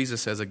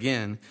 Jesus says,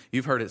 again,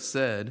 you've heard it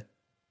said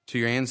to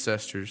your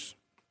ancestors,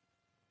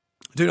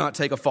 do not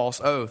take a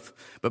false oath,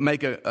 but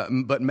make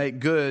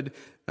good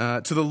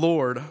to the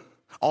Lord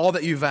all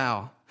that you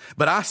vow.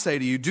 But I say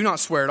to you, do not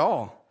swear at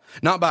all.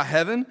 Not by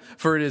heaven,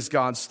 for it is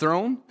God's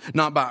throne.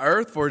 Not by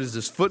earth, for it is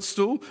his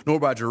footstool. Nor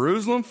by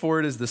Jerusalem, for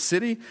it is the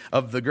city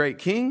of the great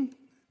king.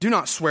 Do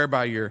not swear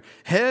by your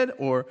head,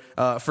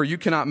 for you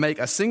cannot make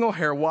a single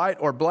hair white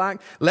or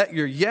black. Let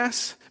your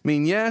yes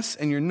mean yes,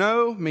 and your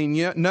no mean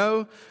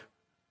no.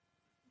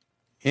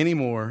 Any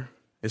more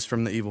is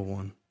from the evil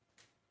one.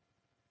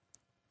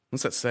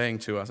 What's that saying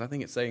to us? I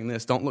think it's saying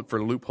this: don't look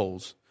for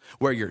loopholes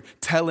where you're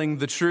telling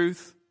the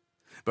truth,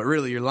 but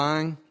really you're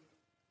lying.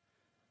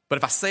 But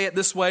if I say it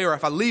this way, or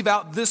if I leave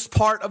out this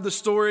part of the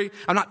story,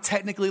 I'm not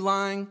technically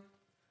lying.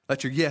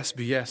 Let your yes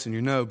be yes and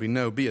your no be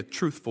no. Be a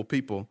truthful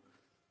people.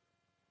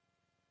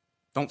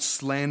 Don't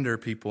slander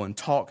people and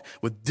talk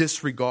with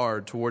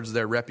disregard towards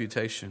their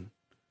reputation.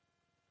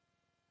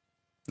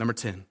 Number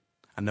 10.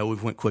 I know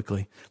we've went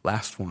quickly.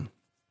 Last one.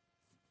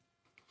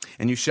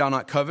 And you shall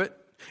not covet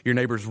your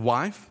neighbor's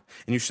wife,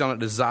 and you shall not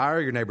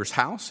desire your neighbor's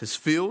house, his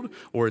field,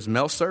 or his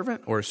male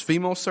servant, or his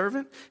female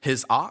servant,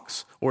 his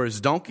ox, or his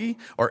donkey,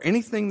 or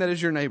anything that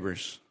is your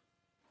neighbor's.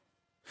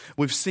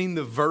 We've seen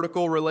the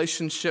vertical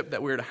relationship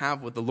that we're to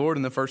have with the Lord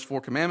in the first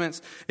 4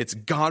 commandments. It's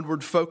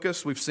Godward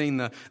focused. We've seen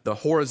the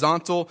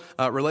horizontal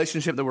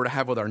relationship that we're to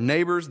have with our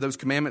neighbors, those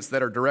commandments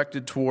that are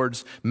directed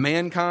towards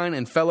mankind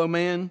and fellow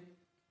man.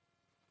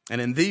 And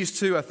in these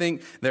two, I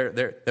think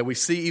that we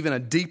see even a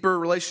deeper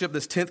relationship.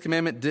 This 10th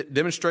commandment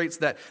demonstrates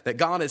that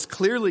God is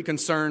clearly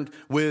concerned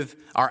with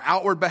our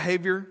outward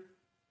behavior.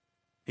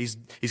 He's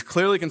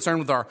clearly concerned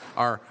with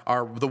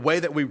the way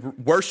that we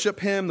worship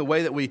him, the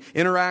way that we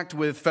interact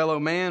with fellow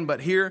man.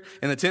 But here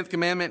in the 10th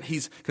commandment,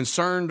 he's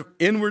concerned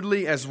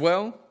inwardly as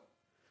well.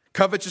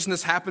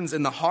 Covetousness happens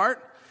in the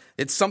heart.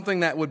 It's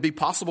something that would be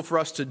possible for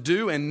us to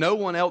do and no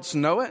one else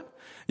know it.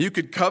 You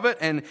could covet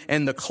and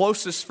the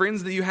closest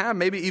friends that you have,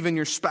 maybe even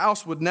your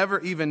spouse, would never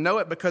even know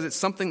it because it's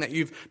something that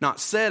you've not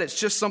said. It's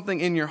just something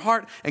in your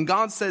heart. And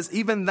God says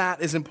even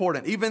that is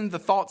important. Even the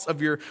thoughts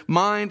of your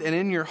mind and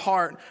in your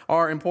heart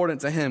are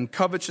important to him.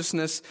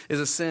 Covetousness is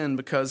a sin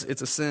because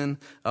it's a sin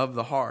of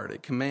the heart.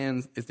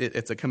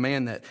 It's a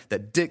command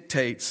that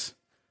dictates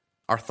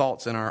our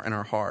thoughts in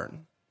our heart.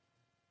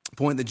 The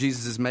point that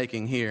Jesus is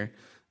making here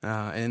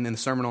and in the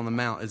Sermon on the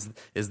Mount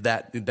is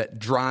that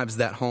drives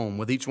that home.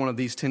 With each one of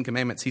these 10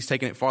 commandments, he's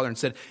taken it farther and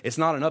said, it's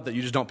not enough that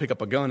you just don't pick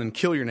up a gun and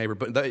kill your neighbor,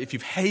 but if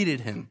you've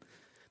hated him,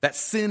 that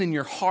sin in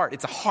your heart,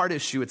 it's a heart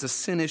issue, it's a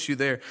sin issue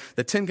there.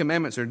 The 10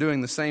 commandments are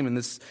doing the same, and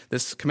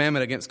this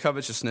commandment against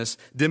covetousness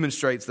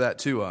demonstrates that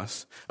to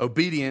us.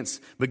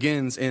 Obedience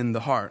begins in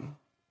the heart.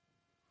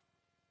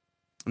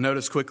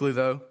 Notice quickly,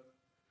 though,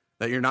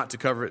 that you're not to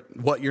covet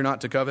what you're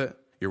not to covet.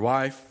 Your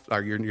wife,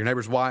 or your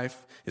neighbor's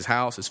wife, his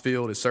house, his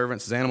field, his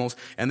servants, his animals.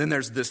 And then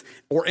there's this,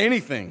 or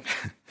anything.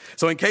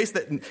 So in case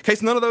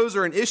none of those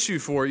are an issue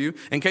for you,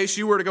 in case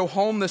you were to go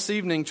home this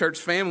evening, church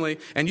family,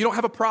 and you don't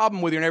have a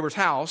problem with your neighbor's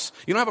house,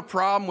 you don't have a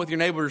problem with your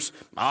neighbor's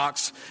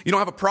ox, you don't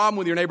have a problem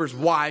with your neighbor's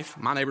wife,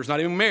 my neighbor's not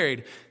even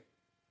married,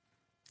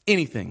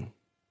 anything.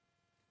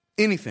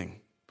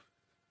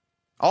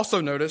 Also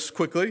notice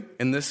quickly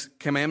in this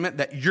commandment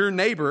that your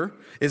neighbor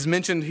is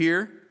mentioned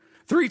here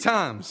 3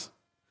 times.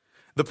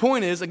 The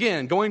point is,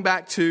 again, going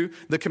back to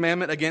the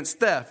commandment against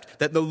theft,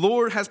 that the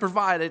Lord has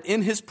provided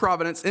in his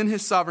providence, in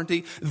his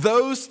sovereignty,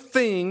 those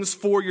things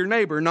for your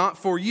neighbor, not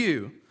for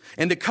you.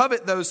 And to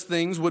covet those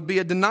things would be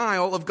a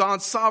denial of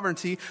God's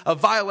sovereignty, a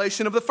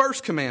violation of the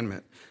first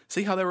commandment.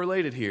 See how they're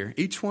related here.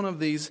 Each one of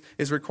these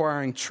is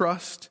requiring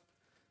trust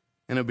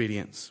and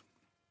obedience.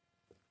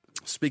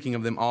 Speaking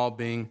of them all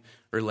being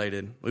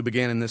related, we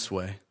began in this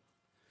way.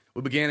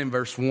 We began in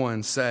verse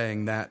 1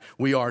 saying that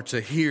we are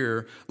to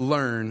hear,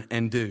 learn,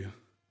 and do.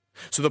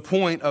 So the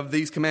point of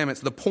these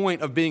commandments, the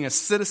point of being a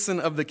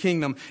citizen of the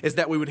kingdom is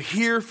that we would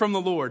hear from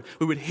the Lord.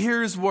 We would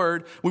hear his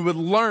word. We would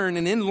learn.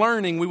 And in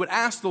learning, we would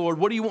ask the Lord,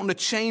 what do you want to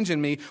change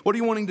in me? What are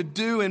you wanting to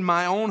do in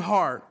my own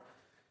heart?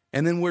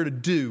 And then we're to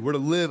do. We're to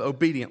live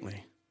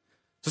obediently.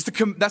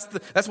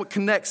 That's what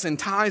connects and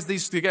ties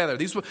these together.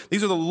 These are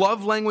the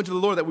love language of the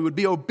Lord, that we would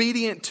be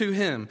obedient to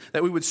him,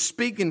 that we would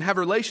speak and have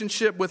a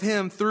relationship with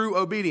him through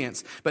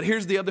obedience. But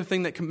here's the other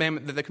thing that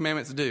the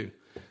commandments do.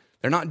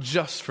 They're not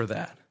just for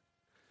that.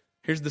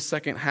 Here's the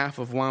second half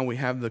of why we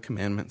have the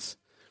commandments.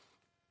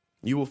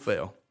 You will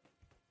fail.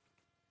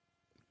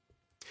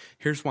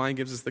 Here's why he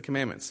gives us the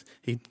commandments.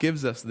 He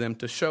gives us them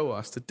to show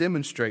us, to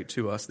demonstrate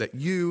to us that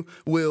you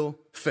will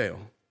fail.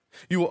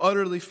 You will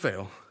utterly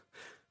fail.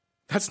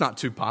 That's not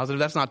too positive.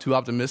 That's not too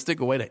optimistic.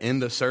 A way to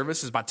end the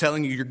service is by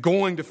telling you you're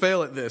going to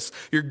fail at this.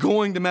 You're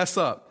going to mess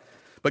up.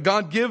 But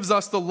God gives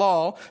us the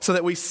law so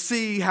that we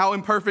see how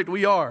imperfect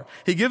we are.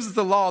 He gives us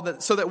the law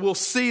so that we'll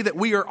see that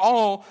we are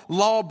all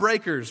law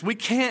breakers. We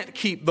can't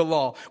keep the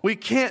law. We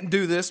can't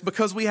do this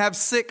because we have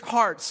sick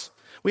hearts.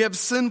 We have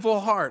sinful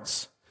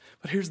hearts.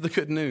 But here's the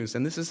good news.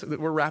 And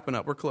we're wrapping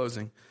up. We're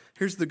closing.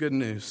 Here's the good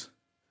news.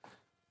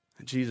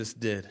 Jesus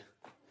did.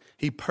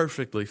 He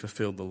perfectly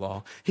fulfilled the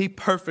law. He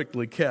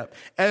perfectly kept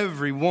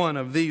every one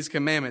of these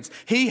commandments.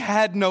 He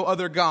had no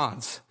other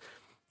gods.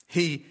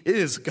 He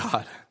is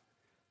God.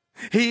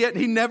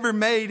 He never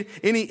made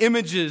any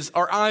images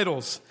or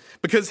idols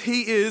because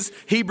he is,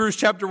 Hebrews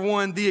chapter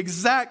 1, the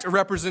exact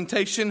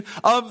representation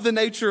of the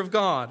nature of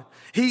God.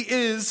 He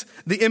is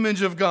the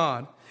image of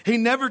God. He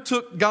never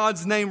took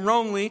God's name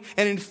wrongly,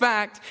 and in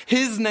fact,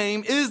 his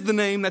name is the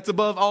name that's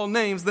above all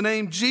names. The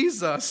name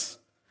Jesus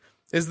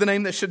is the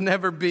name that should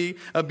never be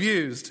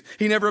abused.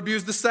 He never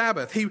abused the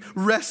Sabbath. He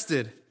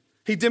rested.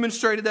 He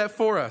demonstrated that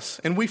for us,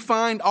 and we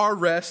find our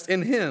rest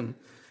in him.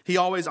 He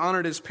always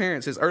honored his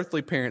parents, his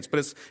earthly parents, but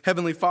his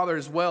heavenly Father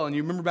as well. And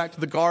you remember back to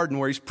the garden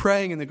where he's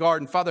praying in the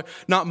garden, Father,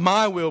 not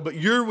my will, but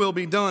your will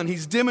be done.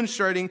 He's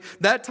demonstrating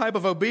that type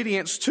of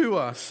obedience to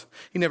us.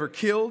 He never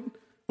killed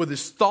with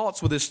his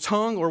thoughts, with his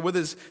tongue, or with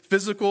his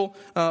physical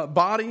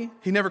body.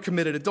 He never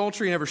committed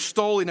adultery, he never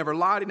stole, he never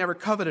lied, he never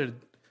coveted.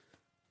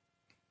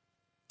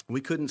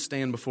 We couldn't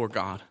stand before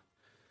God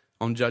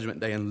on Judgment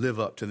Day and live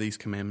up to these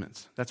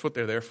commandments. That's what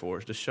they're there for,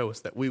 is to show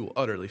us that we will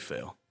utterly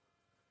fail.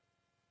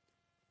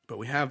 But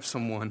we have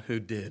someone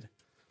who did.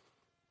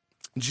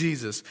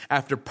 Jesus,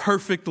 after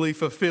perfectly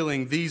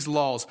fulfilling these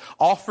laws,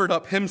 offered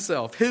up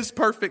himself, his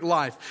perfect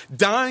life,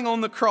 dying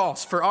on the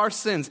cross for our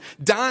sins,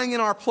 dying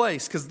in our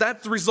place, because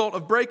that's the result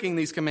of breaking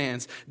these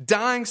commands,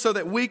 dying so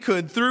that we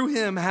could, through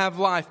him, have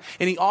life.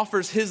 And he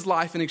offers his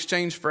life in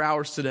exchange for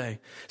ours today,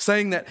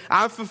 saying that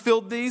I've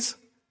fulfilled these,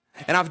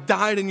 And I've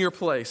died in your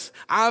place.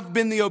 I've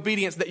been the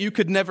obedience that you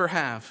could never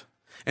have.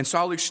 And so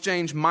I'll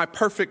exchange my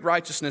perfect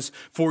righteousness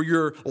for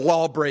your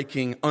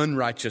law-breaking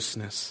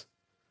unrighteousness.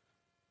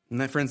 And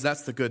that, friends,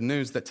 that's the good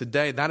news, that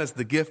today that is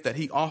the gift that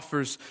he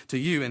offers to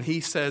you. And he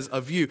says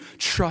of you,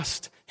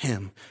 trust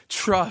him.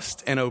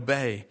 Trust and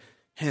obey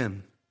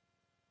him.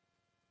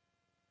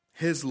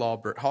 His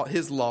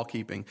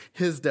law-keeping,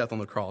 his death on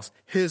the cross,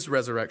 his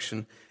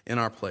resurrection in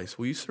our place.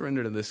 Will you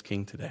surrender to this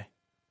King today?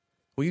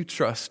 Will you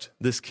trust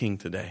this King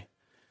today,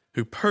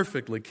 who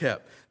perfectly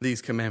kept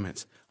these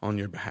commandments on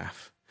your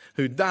behalf,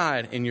 who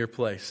died in your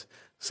place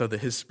so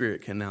that his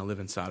Spirit can now live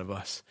inside of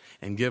us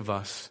and give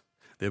us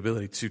the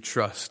ability to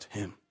trust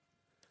him?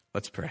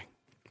 Let's pray.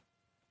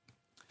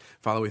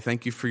 Father, we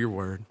thank you for your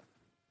word.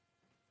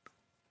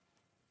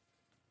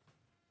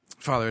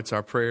 Father, it's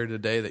our prayer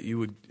today that you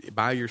would,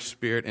 by your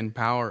Spirit,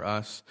 empower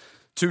us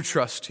to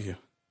trust you,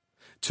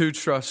 to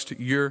trust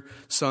your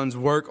Son's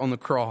work on the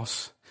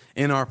cross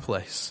in our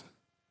place,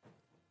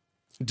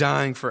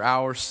 dying for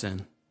our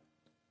sin.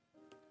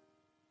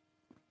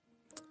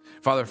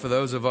 Father, for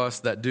those of us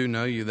that do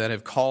know you, that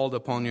have called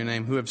upon your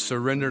name, who have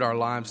surrendered our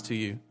lives to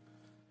you,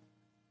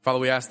 Father,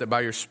 we ask that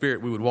by your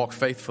Spirit we would walk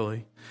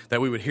faithfully,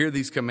 that we would hear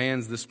these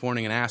commands this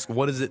morning and ask,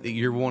 what is it that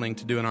you're wanting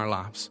to do in our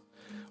lives?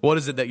 What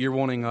is it that you're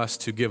wanting us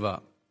to give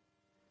up?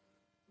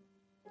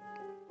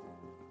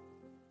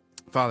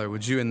 Father,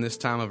 would you in this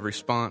time of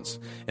response,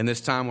 in this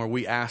time where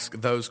we ask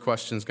those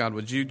questions, God,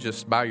 would you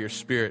just by your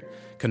Spirit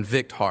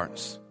convict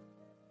hearts?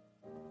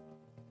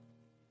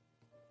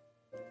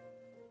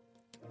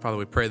 Father,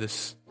 we pray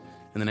this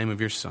in the name of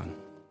your Son.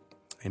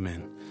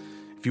 Amen.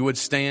 If you would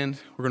stand,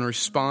 we're going to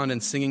respond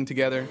in singing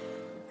together.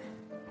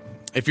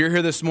 If you're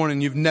here this morning,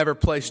 you've never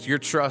placed your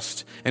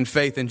trust and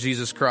faith in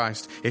Jesus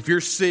Christ. If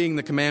you're seeing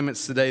the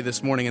commandments today,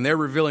 this morning, and they're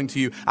revealing to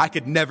you, I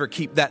could never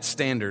keep that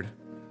standard.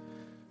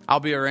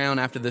 I'll be around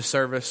after this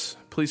service.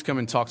 Please come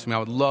and talk to me. I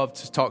would love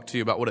to talk to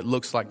you about what it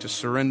looks like to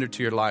surrender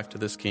to your life to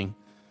this King.